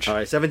 damage. All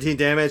right, 17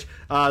 damage.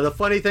 The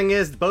funny thing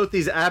is, both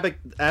these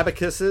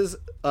abacuses,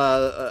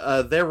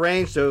 they're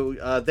ranged,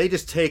 so they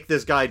just take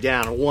this guy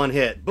down. One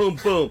hit. Boom,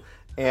 boom.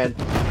 And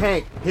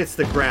Hank hits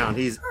the ground.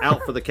 He's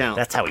out for the count.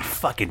 That's how we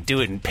fucking do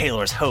it in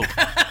Palor's Hope.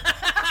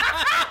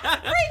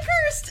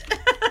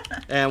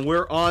 And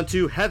we're on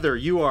to Heather.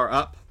 You are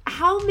up.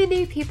 How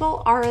many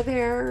people are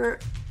there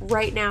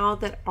right now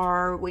that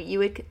are what you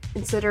would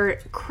consider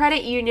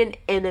credit union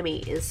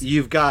enemies?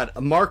 You've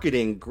got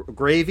marketing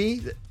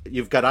Gravy.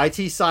 You've got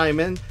IT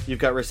Simon. You've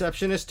got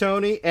receptionist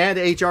Tony and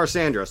HR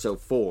Sandra. So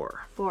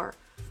 4. 4.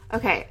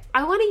 Okay,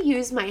 I want to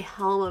use my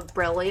Helm of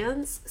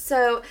Brilliance.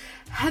 So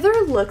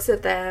Heather looks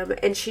at them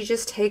and she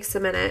just takes a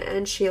minute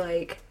and she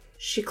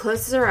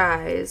closes her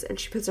eyes and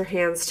she puts her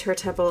hands to her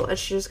temple and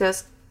she just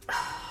goes,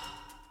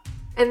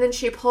 and then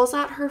she pulls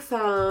out her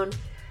phone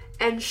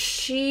and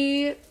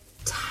she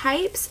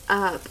types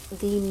up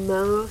the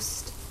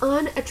most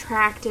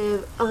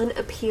unattractive,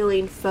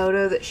 unappealing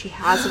photo that she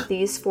has of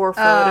these 4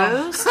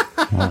 photos.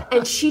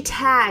 And she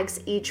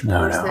tags each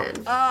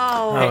person.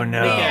 Oh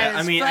no. Yeah,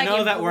 I mean, I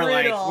know that we're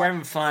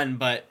having fun,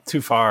 but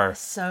too far.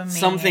 So mean.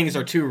 Some things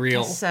are too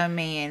real. So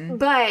mean.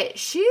 But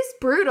she's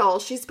brutal.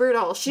 She's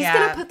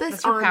gonna put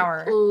this on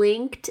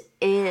LinkedIn,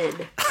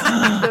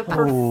 the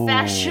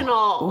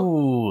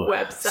professional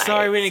website.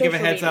 Sorry, we didn't give a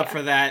heads up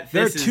for that.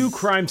 There are 2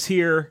 crimes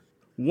here.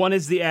 One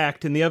is the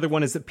act, and the other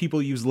one is that people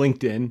use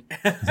LinkedIn.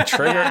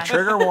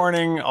 Trigger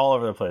warning all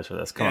over the place for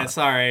this. Come on.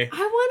 Sorry.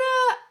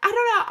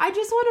 I I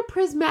just want to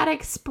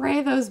prismatic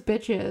spray those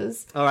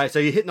bitches. All right, so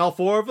you're hitting all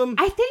 4 of them?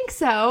 I think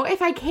so,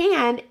 if I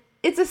can.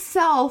 It's a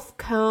self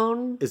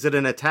cone. Is it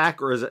an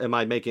attack or am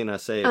I making a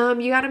save?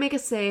 You got to make a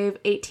save.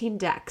 18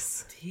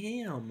 dex.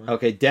 Damn.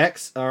 Okay,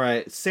 dex. All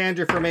right,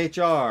 Sandra from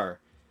HR.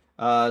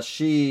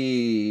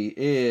 She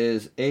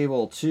is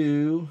able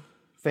to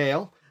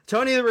fail.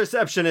 Tony, the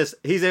receptionist,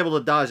 he's able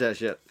to dodge that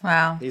shit.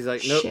 Wow. He's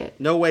like,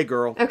 no way,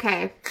 girl.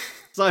 Okay.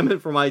 Simon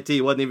from IT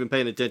wasn't even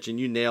paying attention.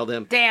 You nailed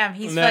him. Damn,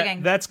 he's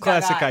fucking. That's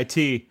classic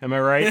IT. Am I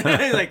right?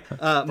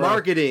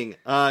 Marketing.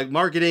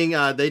 Marketing.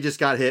 They just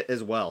got hit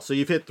as well. So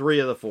you've hit 3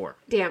 of the 4.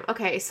 Damn.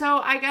 Okay. So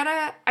I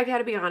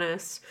gotta be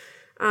honest.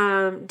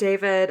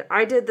 David,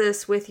 I did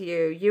this with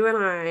you. You and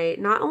I,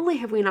 not only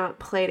have we not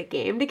played a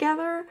game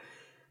together,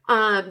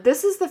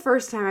 this is the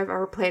first time I've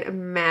ever played a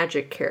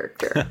magic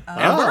character.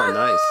 Oh,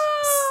 nice.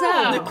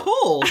 So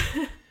Nicole.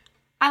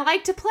 I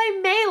like to play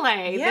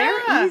melee. Yeah.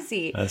 They're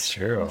easy. That's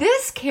true.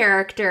 This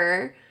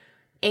character,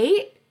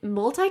 8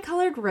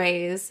 multicolored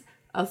rays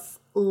of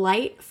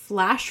light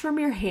flash from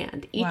your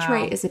hand. Each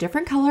ray is a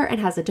different color and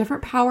has a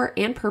different power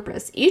and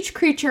purpose. Each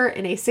creature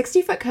in a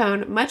 60-foot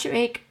cone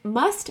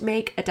must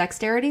make a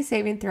dexterity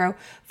saving throw.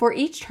 For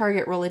each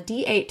target, roll a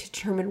d8 to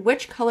determine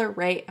which color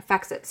ray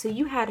affects it. So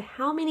you had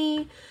how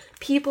many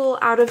people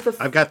out of the...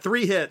 I've got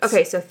 3 hits.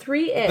 Okay, so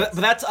 3 hits.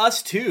 But that's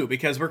us too,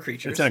 because we're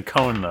creatures. It's in a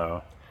cone,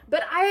 though.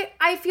 But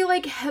I feel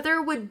like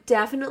Heather would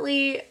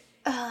definitely...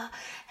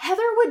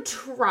 Heather would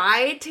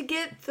try to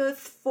get the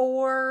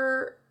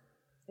 4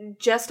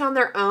 just on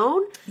their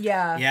own.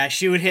 Yeah. Yeah,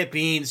 she would hit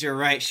Beans. You're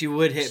right. She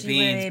would hit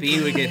Beans.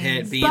 Beans would get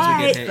hit. Beans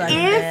But would get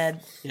hit.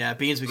 if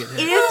Beans would get hit.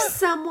 if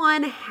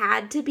someone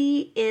had to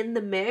be in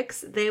the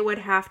mix, they would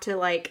have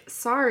to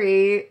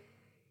sorry,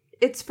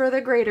 it's for the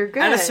greater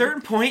good. At a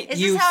certain point, It's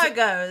just how it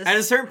goes. At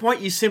a certain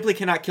point, you simply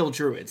cannot kill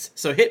druids.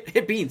 So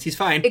hit Beans. He's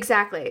fine.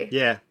 Exactly.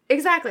 Yeah.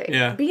 Exactly.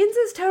 Yeah. Beans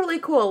is totally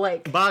cool.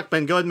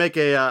 Bachman, go ahead and make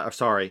a...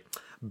 sorry.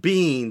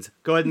 Beans,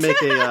 go ahead and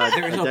make a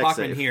There is no dex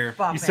Bachman save. here.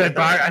 You said,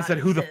 I said,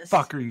 who the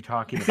fuck are you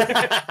talking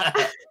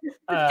about?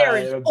 There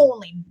is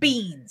only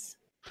Beans.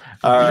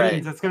 All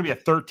right. That's going to be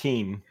a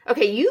 13.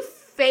 Okay, you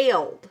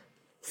failed.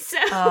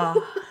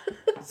 So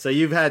So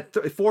you've had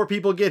 4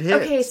 people get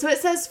hit. Okay, so it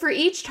says for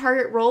each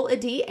target, roll a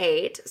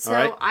d8. So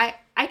All right.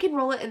 I can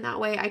roll it in that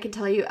way. I can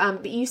tell you.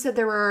 But you said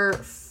there were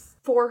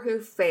 4 who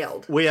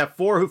failed. We have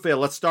 4 who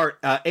failed. Let's start.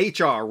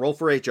 HR. Roll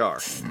for HR.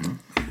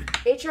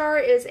 HR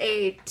is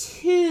a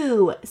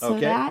 2, so Okay.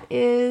 that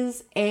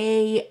is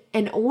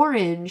an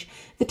orange.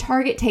 The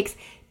target takes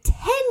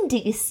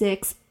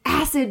 10d6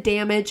 acid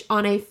damage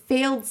on a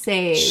failed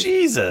save.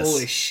 Jesus.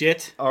 Holy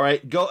shit. All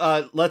right,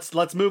 go.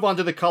 Let's move on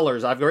to the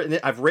colors. I've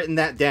written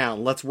that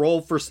down. Let's roll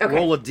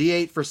roll a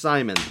d8 for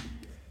Simon.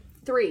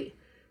 3,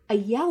 a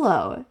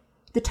yellow.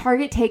 The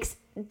target takes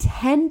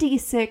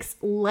 10d6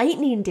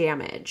 lightning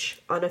damage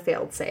on a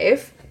failed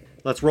save.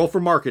 Let's roll for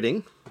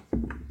marketing.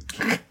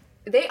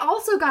 They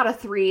also got a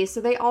 3,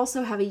 so they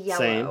also have a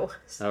yellow.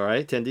 Same. All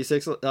right,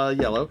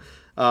 10d6 yellow.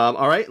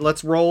 All right,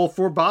 let's roll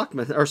for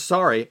Bachman. Or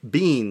sorry,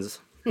 Beans.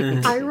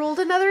 I rolled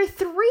another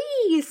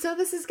 3, so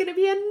this is going to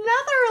be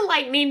another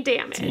lightning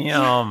damage.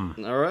 Yum.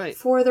 All right.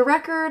 For the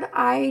record,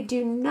 I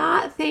do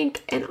not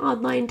think an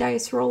online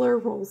dice roller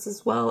rolls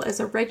as well as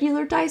a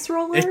regular dice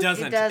roller. It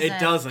doesn't. It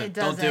doesn't.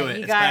 Don't do it.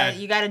 You It's gotta, bad.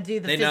 you gotta do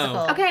the They physical.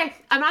 know. Okay,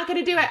 I'm not going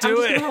to do it. I'm Do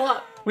just it. going to roll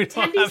up. We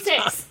don't have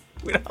 10d6.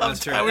 We don't That's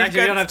true. have time. We've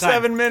Actually, we don't have got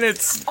time. 7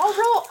 minutes.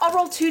 I'll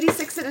roll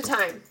 2d6 at a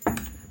time.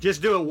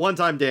 Just do it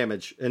 1-time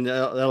damage, and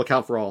that'll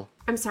count for all.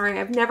 I'm sorry,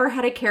 I've never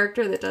had a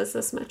character that does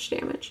this much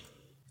damage.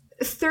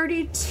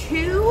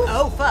 32.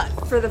 Oh,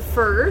 fuck. For the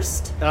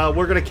first.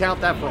 We're gonna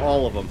count that for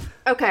all of them.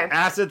 Okay.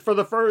 Acid for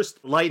the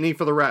first, lightning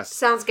for the rest.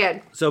 Sounds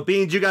good. So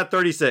Beans, you got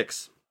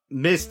 36.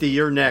 Misty,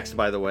 you're next,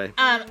 by the way.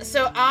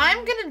 So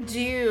I'm gonna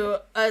do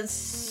a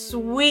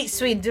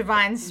sweet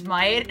divine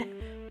smite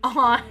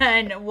on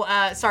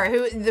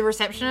who the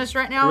receptionist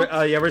right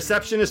now. Yeah,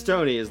 receptionist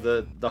Tony is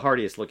the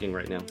hardiest looking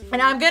right now.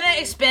 And I'm gonna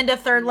expend a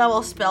 3rd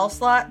level spell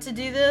slot to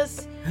do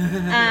this.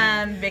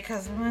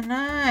 Because why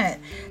not?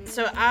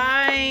 So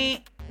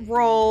I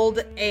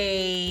rolled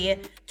a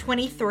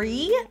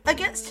 23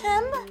 against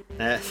him.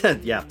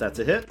 Yeah, that's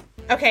a hit.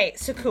 Okay,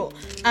 so cool.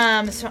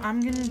 So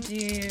I'm gonna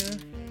do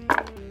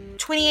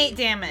 28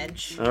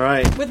 damage. All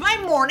right. With my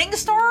Morning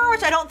Star,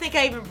 which I don't think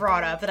I even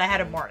brought up that I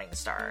had a Morning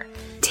Star.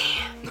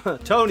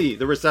 Tony,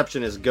 the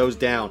receptionist, goes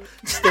down.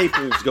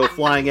 Staples go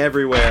flying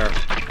everywhere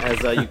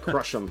as you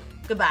crush them.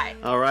 Goodbye.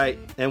 All right,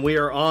 and we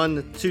are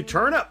on to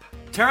Turnip.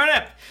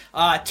 Turnip,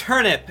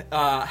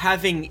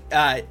 having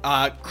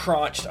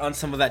crunched on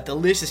some of that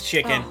delicious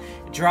chicken,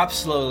 drops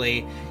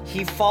slowly.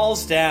 He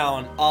falls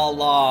down a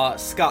la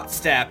Scott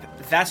Stapp.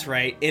 That's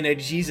right, in a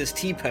Jesus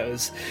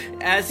T-pose,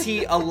 as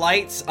he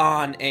alights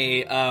on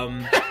a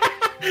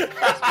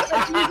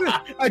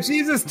A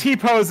Jesus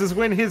T-pose is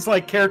when his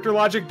character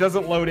logic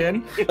doesn't load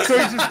in, so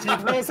he's just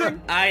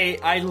T-posing.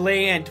 I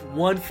land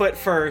 1 foot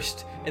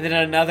first, and then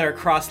another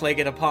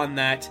cross-legged upon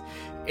that.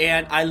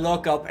 And I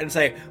look up and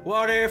say,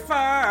 "What if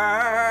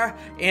I?"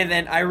 And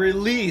then I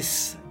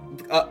release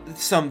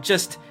some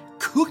just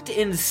cooked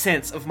in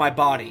sense of my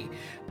body.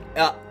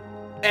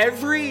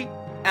 Every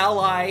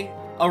ally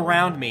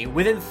around me,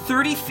 within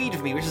 30 feet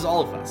of me, which is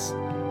all of us,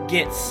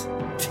 gets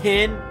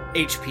 10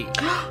 HP.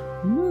 I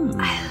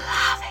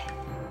love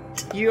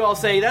it. You all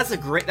say, that's a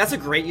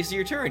great use of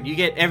your turn. You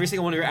get every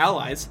single one of your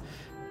allies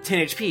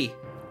 10 HP.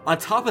 On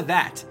top of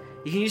that,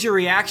 you can use your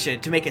reaction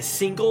to make a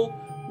single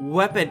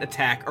weapon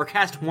attack or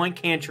cast one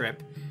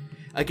cantrip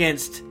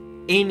against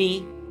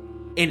any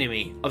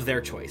enemy of their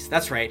choice.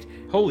 That's right.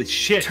 Holy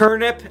shit.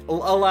 Turnip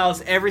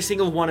allows every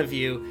single one of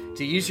you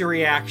to use your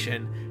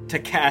reaction to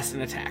cast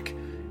an attack,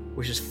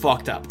 which is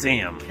fucked up.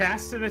 Damn.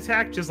 Cast an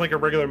attack just like a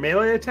regular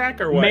melee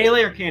attack or what?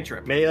 Melee or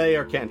cantrip? Melee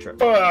or cantrip.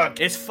 Fuck.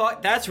 It's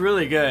That's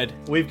really good.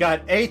 We've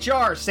got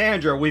HR,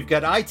 Sandra. We've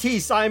got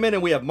IT, Simon.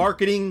 And we have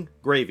marketing,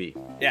 Gravy.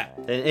 Yeah.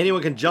 And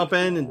anyone can jump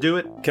in and do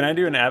it. Can I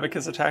do an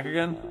abacus attack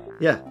again?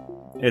 Yeah.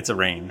 It's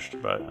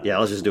arranged, but... Yeah,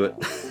 let's just do it.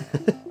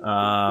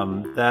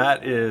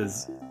 That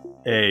is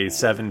a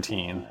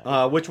 17.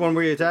 Which one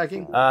were you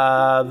attacking?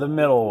 The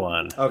middle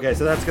one. Okay,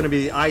 so that's going to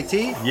be IT.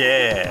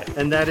 Yeah.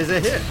 And that is a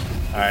hit.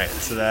 All right,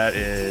 so that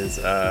is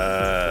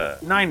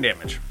 9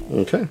 damage.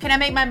 Okay. Can I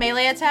make my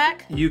melee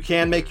attack? You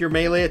can make your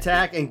melee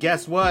attack, and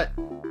guess what?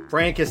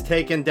 Frank has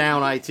taken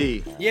down IT.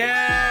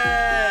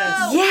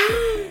 Yes!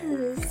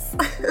 Yes!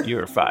 You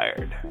are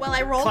fired. Well,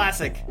 I rolled...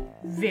 Classic.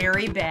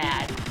 Very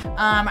bad.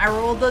 I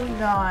rolled a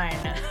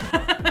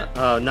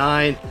 9.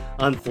 9.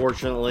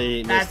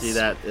 Unfortunately, Misty,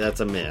 that's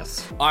a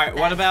miss. All right,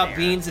 what about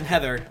Beans and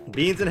Heather?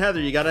 Beans and Heather,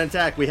 you got an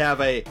attack. We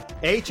have a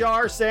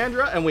HR,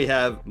 Sandra, and we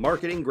have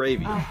marketing,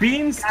 Gravy.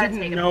 Beans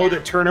didn't know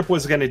that Turnip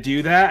was going to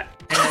do that,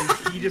 and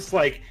he just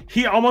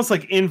he almost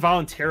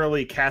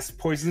involuntarily casts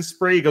poison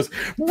spray. He goes,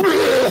 and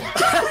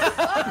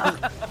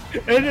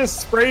it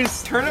just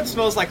sprays. Turnip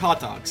smells like hot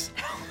dogs.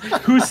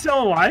 Who's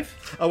still alive?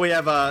 Oh, we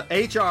have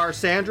HR,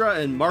 Sandra,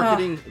 and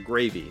marketing,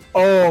 Gravy.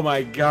 Oh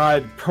my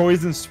god,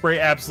 poison spray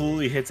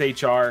absolutely hits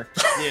HR.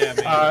 Yeah,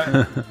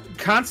 man.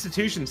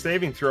 Constitution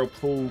saving throw,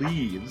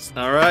 please.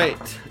 All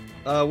right.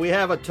 We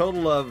have a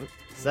total of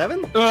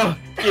 7? Ugh,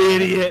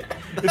 idiot.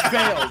 It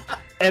failed.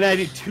 And I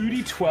did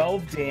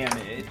 2d12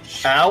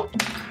 damage. Out.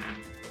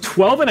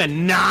 12 and a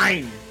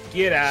 9.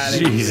 Get out of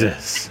here.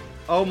 Jesus.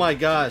 Oh my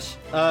gosh.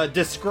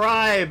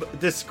 Describe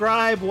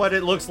what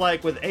it looks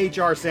like with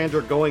HR,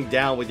 Sandra, going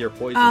down with your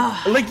poison.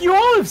 You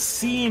all have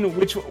seen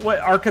what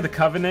Ark of the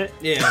Covenant?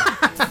 Yeah.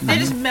 They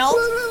just melt.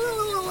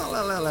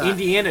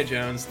 Indiana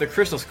Jones, the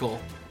Crystal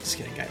Skull. Just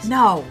kidding, guys.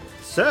 No.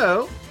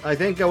 So, I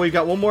think we've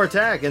got one more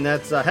attack, and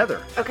that's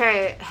Heather.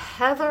 Okay,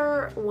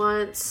 Heather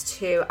wants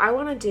to... I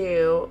want to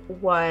do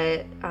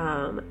what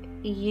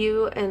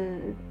you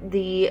and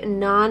the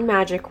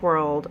non-magic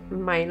world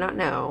might not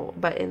know,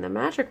 but in the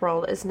magic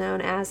world is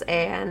known as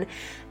an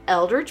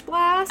Eldritch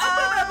Blast.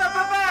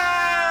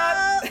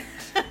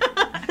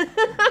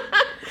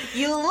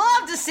 You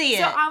love to see it.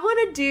 So I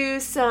want to do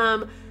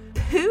some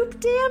poop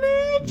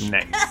damage.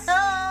 Nice.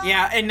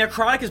 Yeah, and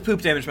necrotic is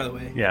poop damage, by the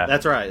way. Yeah.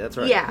 That's right.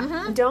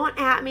 Yeah. Don't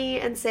at me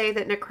and say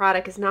that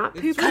necrotic is not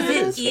poop damage.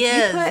 It If you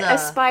is. put a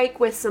spike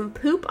with some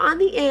poop on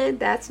the end,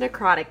 that's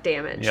necrotic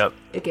damage. Yep.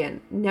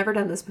 Again, never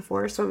done this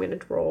before, so I'm going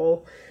to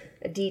roll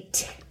a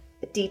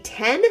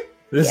D10.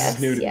 This yes,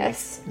 is new to me.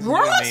 yes.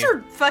 Warlocks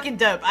are fucking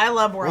dope. I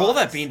love warlocks. Roll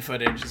that bean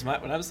footage is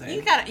what I'm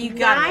saying. You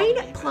got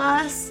 9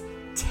 plus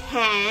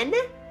 10.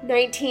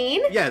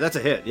 19. Yeah, that's a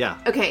hit, yeah.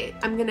 Okay,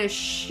 I'm gonna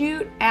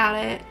shoot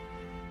at it.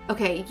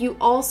 Okay, you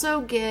also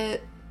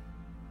get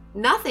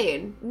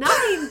nothing.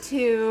 Nothing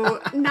to...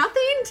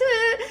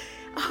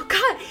 Oh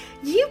god,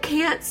 you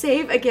can't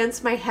save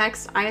against my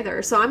hex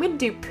either. So I'm gonna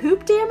do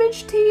poop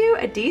damage to you,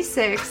 a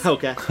d6.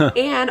 Okay.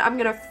 And I'm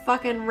gonna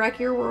fucking wreck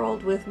your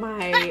world with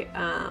my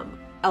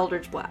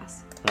Eldritch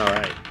Blast.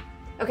 Alright.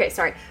 Okay,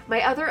 sorry.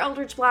 My other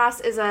Eldritch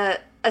Blast is a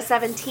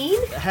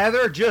 17.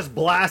 Heather just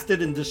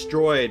blasted and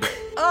destroyed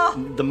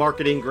the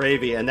marketing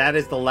Gravy, and that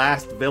is the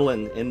last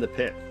villain in the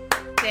pit.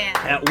 Damn.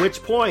 At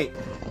which point,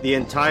 the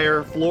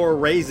entire floor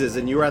raises,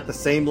 and you're at the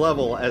same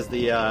level as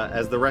the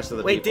rest of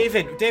the Wait,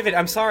 people. David,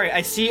 I'm sorry.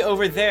 I see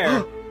over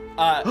there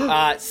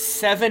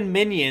 7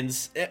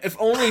 minions. If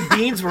only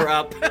Beans were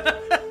up.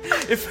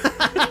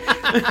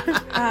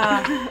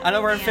 I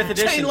know we're in 5th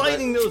edition. Chain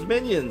lightning those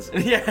minions.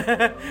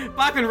 Yeah.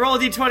 Bachman, roll a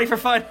d20 for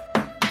fun.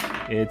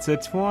 It's a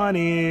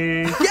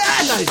 20. Yeah,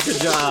 nice.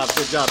 Good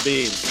job,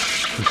 Beans.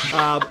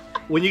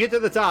 When you get to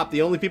the top,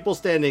 the only people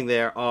standing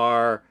there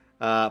are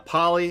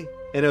Polly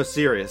and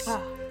Osiris.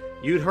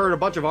 You'd heard a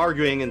bunch of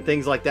arguing and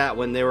things like that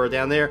when they were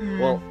down there.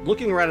 Well,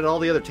 looking around at all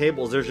the other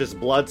tables, there's just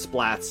blood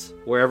splats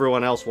where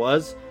everyone else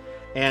was.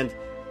 And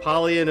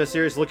Polly and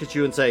Osiris look at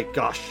you and say,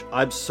 gosh,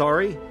 I'm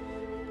sorry.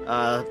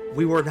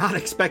 We were not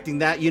expecting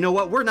that. You know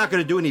what? We're not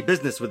going to do any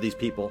business with these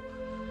people.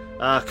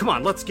 Come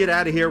on, let's get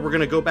out of here. We're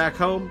going to go back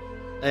home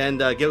and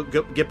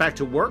get back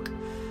to work.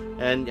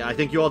 And I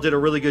think you all did a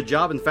really good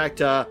job. In fact,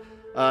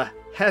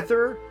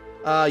 Heather,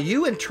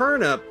 you and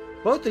Turnip,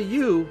 both of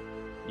you,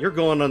 you're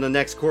going on the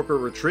next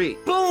corporate retreat.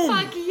 Boom!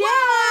 Fuck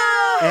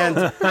yeah! And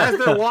as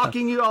they're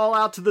walking you all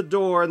out to the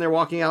door and they're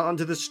walking out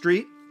onto the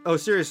street,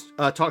 Osiris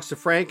talks to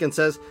Frank and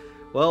says,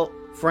 Well,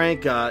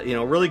 Frank,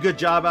 really good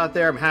job out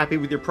there. I'm happy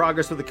with your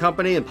progress with the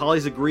company, and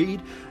Polly's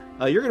agreed.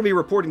 You're going to be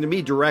reporting to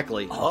me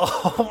directly.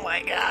 Oh,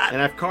 my God.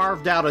 And I've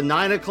carved out a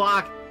 9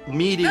 o'clock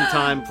meeting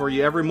time for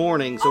you every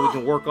morning so we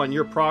can work on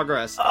your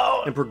progress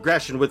and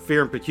progression with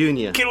Fear and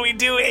Pecunia. Can we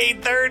do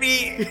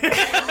 8:30?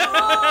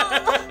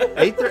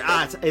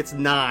 8:30? It's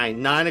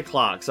 9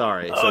 o'clock,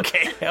 sorry. So,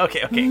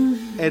 Okay.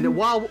 And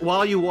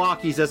while you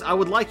walk, he says, I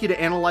would like you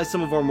to analyze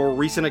some of our more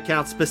recent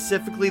accounts,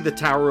 specifically the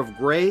Tower of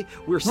Grey.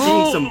 We're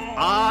seeing some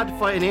odd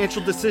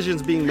financial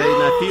decisions being made,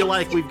 and I feel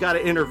like we've got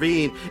to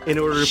intervene in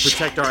order to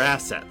protect our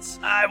assets.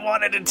 I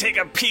wanted to take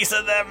a piece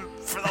of them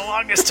for the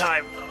longest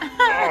time.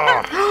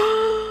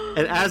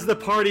 And as the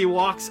party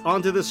walks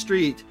onto the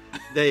street,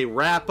 they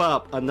wrap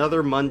up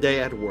another Monday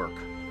at work.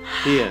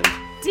 The end.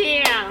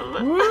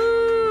 Damn.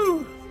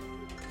 Woo!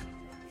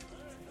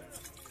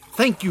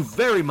 Thank you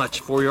very much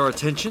for your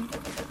attention.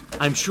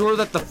 I'm sure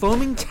that the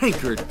Foaming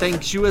Tankard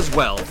thanks you as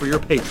well for your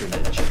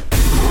patronage.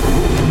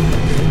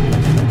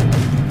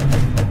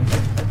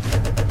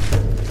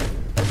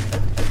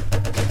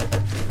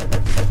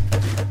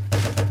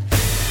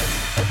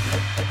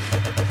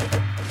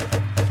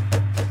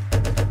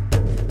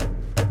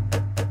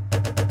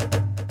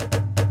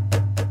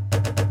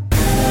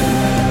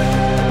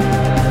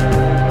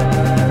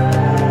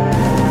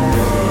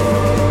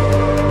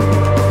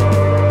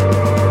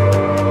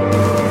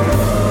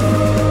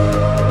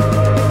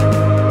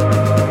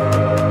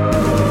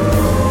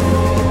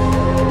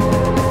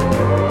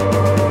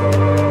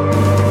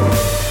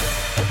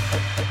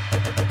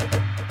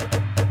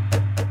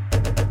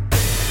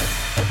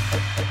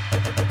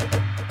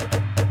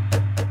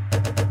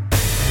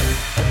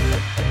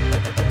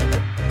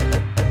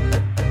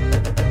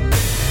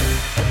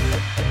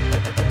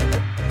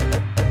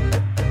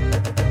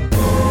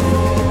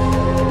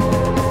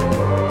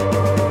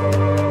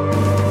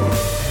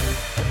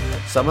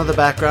 Some of the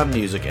background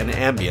music and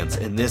ambience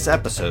in this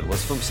episode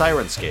was from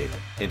Syrinscape.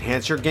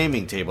 Enhance your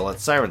gaming table at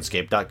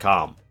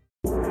Syrinscape.com.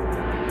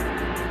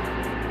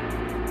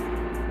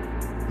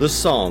 The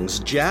songs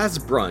Jazz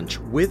Brunch,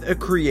 With a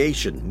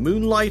Creation,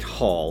 Moonlight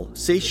Hall,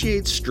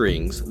 Satiate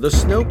Strings, The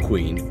Snow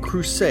Queen,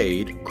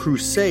 Crusade,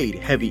 Crusade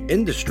Heavy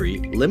Industry,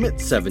 Limit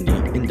 70,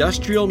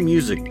 Industrial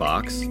Music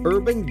Box,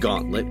 Urban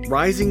Gauntlet,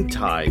 Rising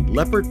Tide,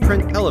 Leopard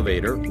Print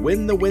Elevator,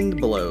 When the Wind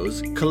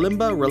Blows,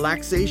 Kalimba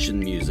Relaxation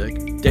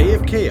Music, Day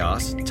of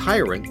Chaos,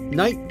 Tyrant,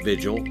 Night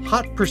Vigil,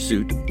 Hot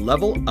Pursuit,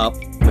 Level Up,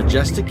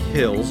 Majestic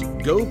Hills,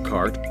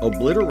 Go-Kart,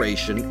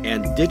 Obliteration,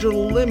 and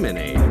Digital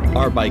Lemonade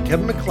are by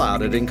Kevin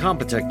MacLeod at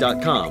Incompetech.com.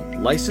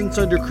 Licensed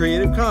under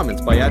Creative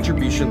Commons by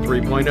Attribution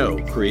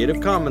 3.0.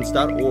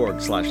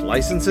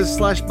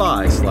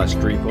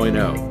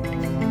 CreativeCommons.org/licenses/by/3.0.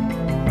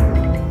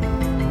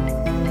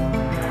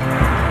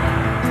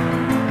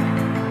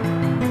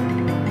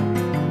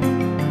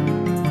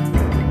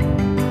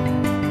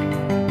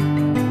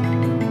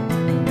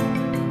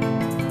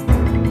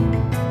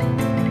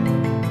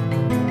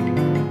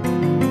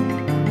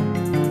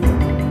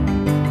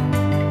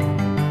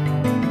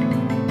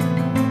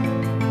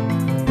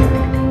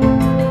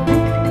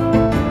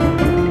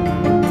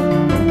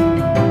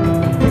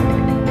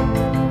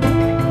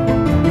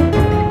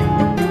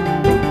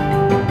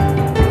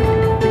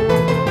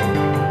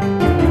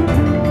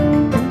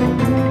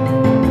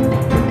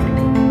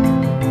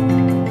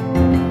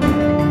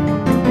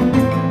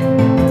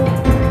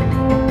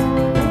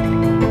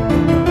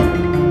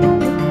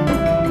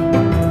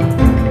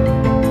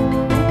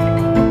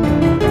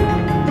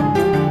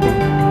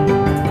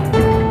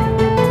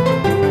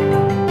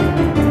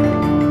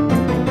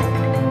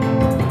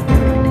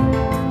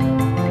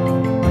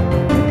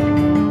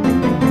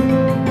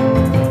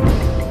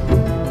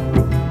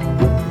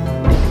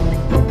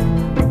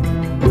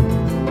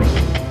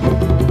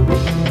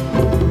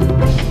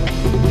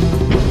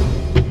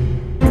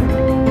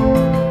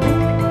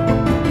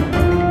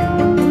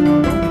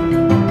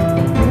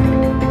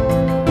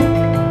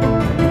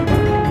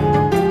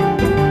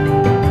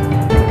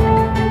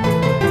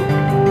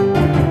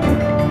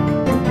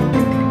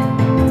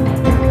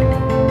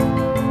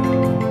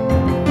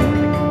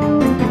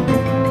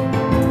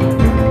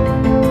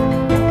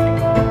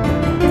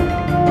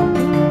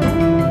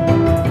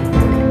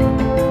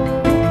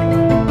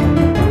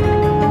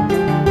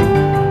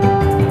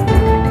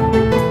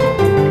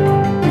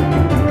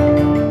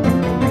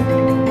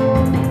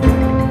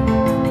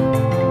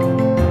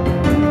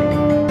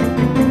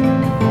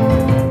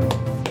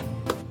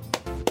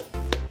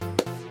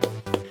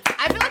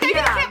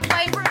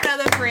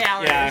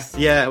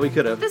 Yeah, we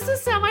could have. This is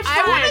so much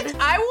fun.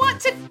 I want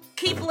to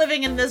keep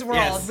living in this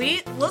world.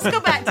 Yes. Let's go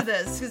back to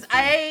this because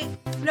I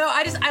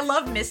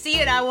love Misty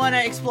and I want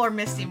to explore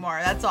Misty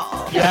more. That's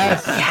all.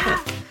 Yes. Yeah.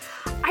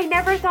 I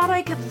never thought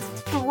I could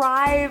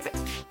thrive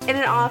in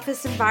an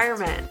office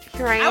environment.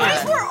 Here I am. I want to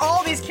explore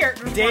all these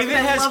characters. David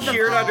has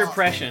cured our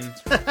depression.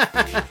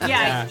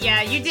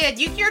 Yeah, you did.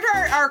 You cured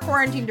our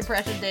quarantine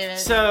depression, David.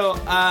 So,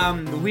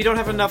 we don't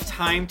have enough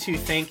time to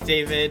thank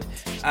David.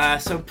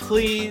 So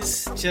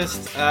please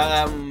just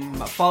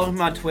follow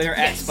him on Twitter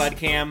at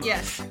Spudcam.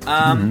 Yes.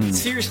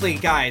 Seriously,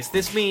 guys,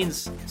 this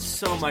means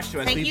so much to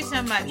us. Thank you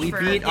so much we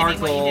for beat our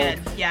giving what goal. you did.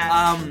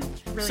 Yeah.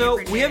 Really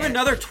so we have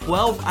another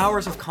 12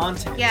 hours of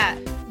content. Yeah.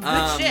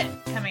 Good shit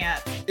coming up.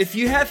 If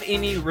you have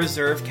any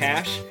reserve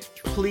cash,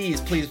 please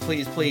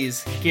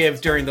give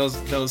during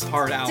those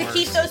hard hours. To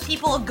keep those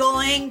people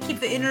going,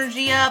 keep the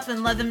energy up,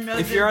 and let them know.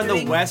 If you're on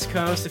the West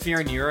Coast, if you're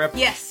in Europe,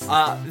 yes,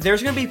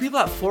 there's gonna be people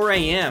at 4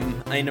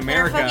 a.m. in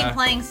America. They're fucking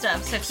playing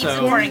stuff, so keep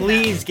supporting them.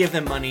 Please give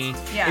them money.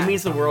 Yeah. It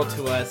means the world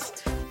to us.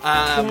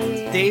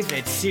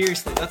 David,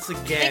 seriously, let's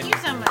again. Thank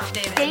you so much,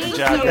 David. Thank you.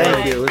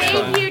 Thank you.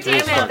 Thank you,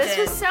 David. This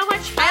was so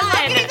much fun. I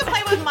love getting to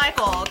play with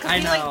Michael because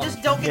we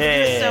just don't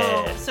get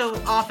to do it so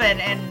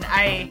often, and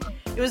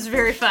it was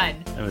very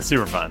fun. It was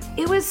super fun.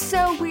 It was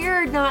so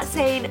weird not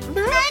saying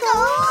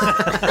Michael.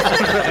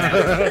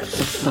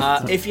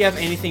 If you have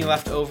anything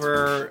left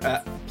over,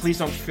 please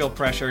don't feel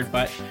pressured,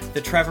 but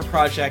the Trevor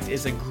Project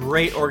is a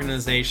great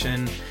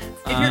organization.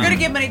 If you're going to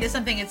give money to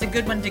something, it's a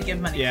good one to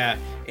give money to. Yeah,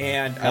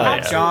 and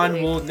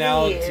John will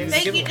now do...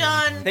 Thank you,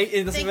 John. Thank you,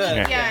 and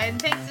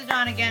thanks to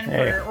John again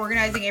for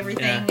organizing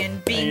everything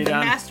and being the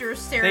master of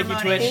ceremony.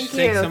 Thank you, Twitch. Thank you.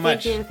 Thanks so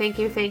much. Thank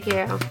you. Thank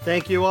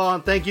you all,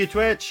 and thank you,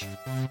 Twitch.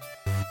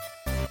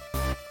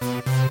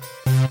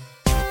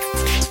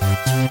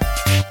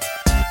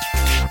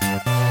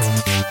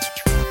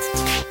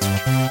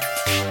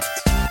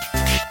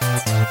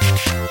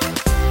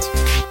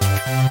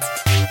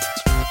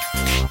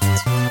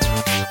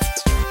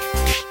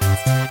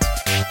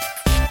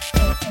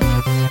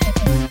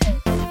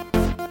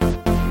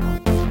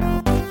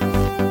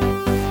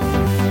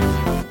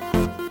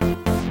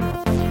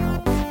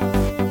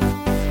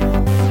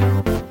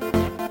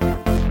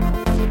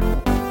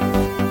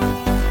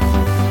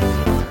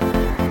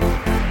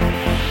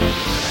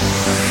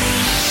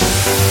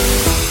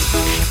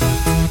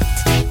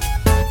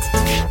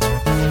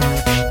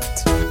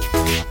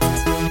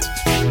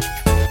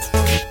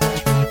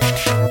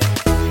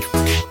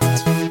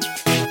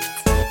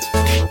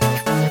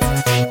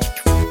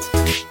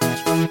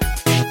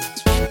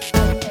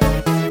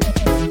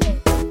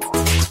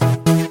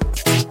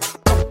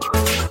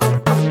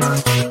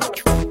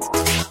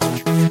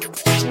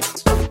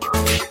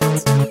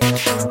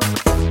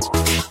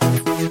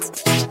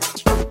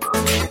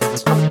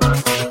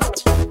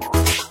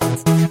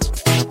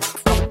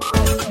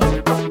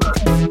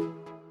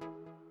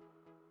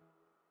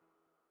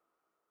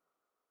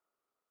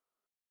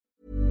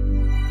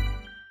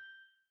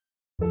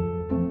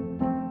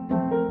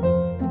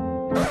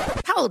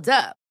 Hold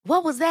up.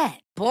 What was that?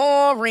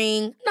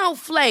 Boring. No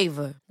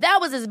flavor. That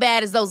was as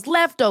bad as those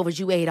leftovers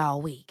you ate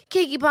all week.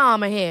 Keke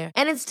Palmer here,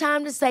 and it's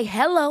time to say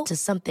hello to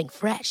something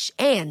fresh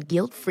and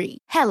guilt-free.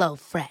 Hello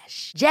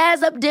Fresh.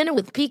 Jazz up dinner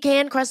with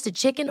pecan-crusted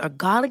chicken or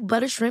garlic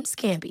butter shrimp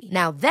scampi.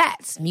 Now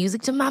that's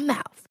music to my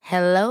mouth.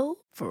 Hello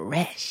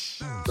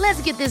Fresh.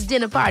 Let's get this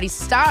dinner party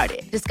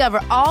started. Discover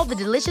all the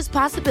delicious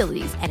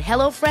possibilities at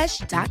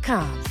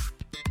hellofresh.com.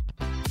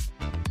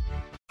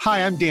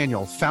 Hi, I'm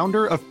Daniel,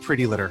 founder of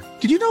Pretty Litter.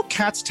 Did you know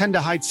cats tend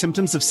to hide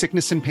symptoms of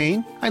sickness and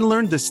pain? I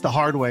learned this the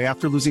hard way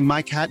after losing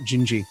my cat,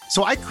 Gingy.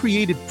 So I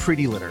created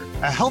Pretty Litter,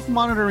 a health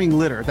monitoring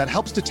litter that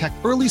helps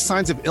detect early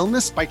signs of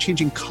illness by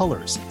changing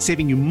colors,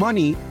 saving you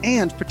money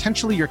and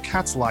potentially your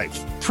cat's life.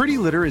 Pretty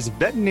Litter is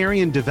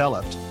veterinarian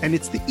developed, and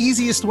it's the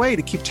easiest way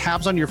to keep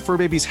tabs on your fur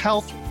baby's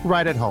health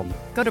right at home.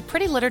 Go to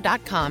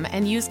prettylitter.com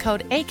and use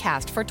code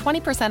ACAST for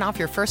 20% off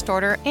your first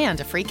order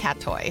and a free cat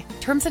toy.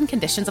 Terms and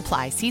conditions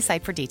apply. See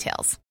site for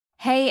details.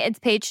 Hey, it's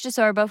Paige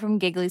DeSorbo from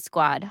Giggly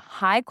Squad.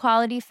 High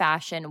quality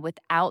fashion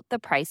without the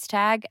price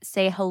tag.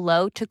 Say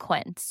hello to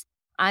Quince.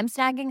 I'm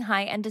snagging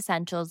high-end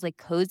essentials like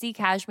cozy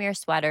cashmere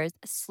sweaters,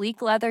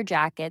 sleek leather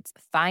jackets,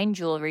 fine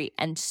jewelry,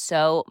 and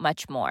so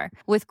much more.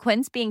 With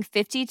Quince being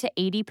 50 to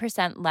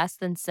 80% less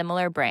than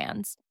similar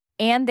brands.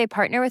 And they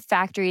partner with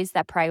factories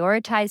that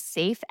prioritize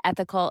safe,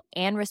 ethical,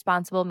 and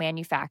responsible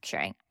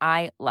manufacturing.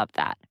 I love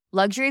that.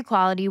 Luxury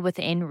quality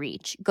within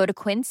reach. Go to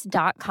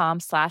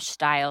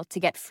quince.com/style to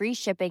get free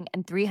shipping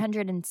and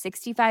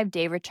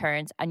 365-day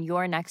returns on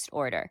your next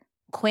order.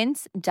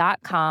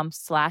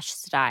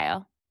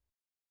 Quince.com/style.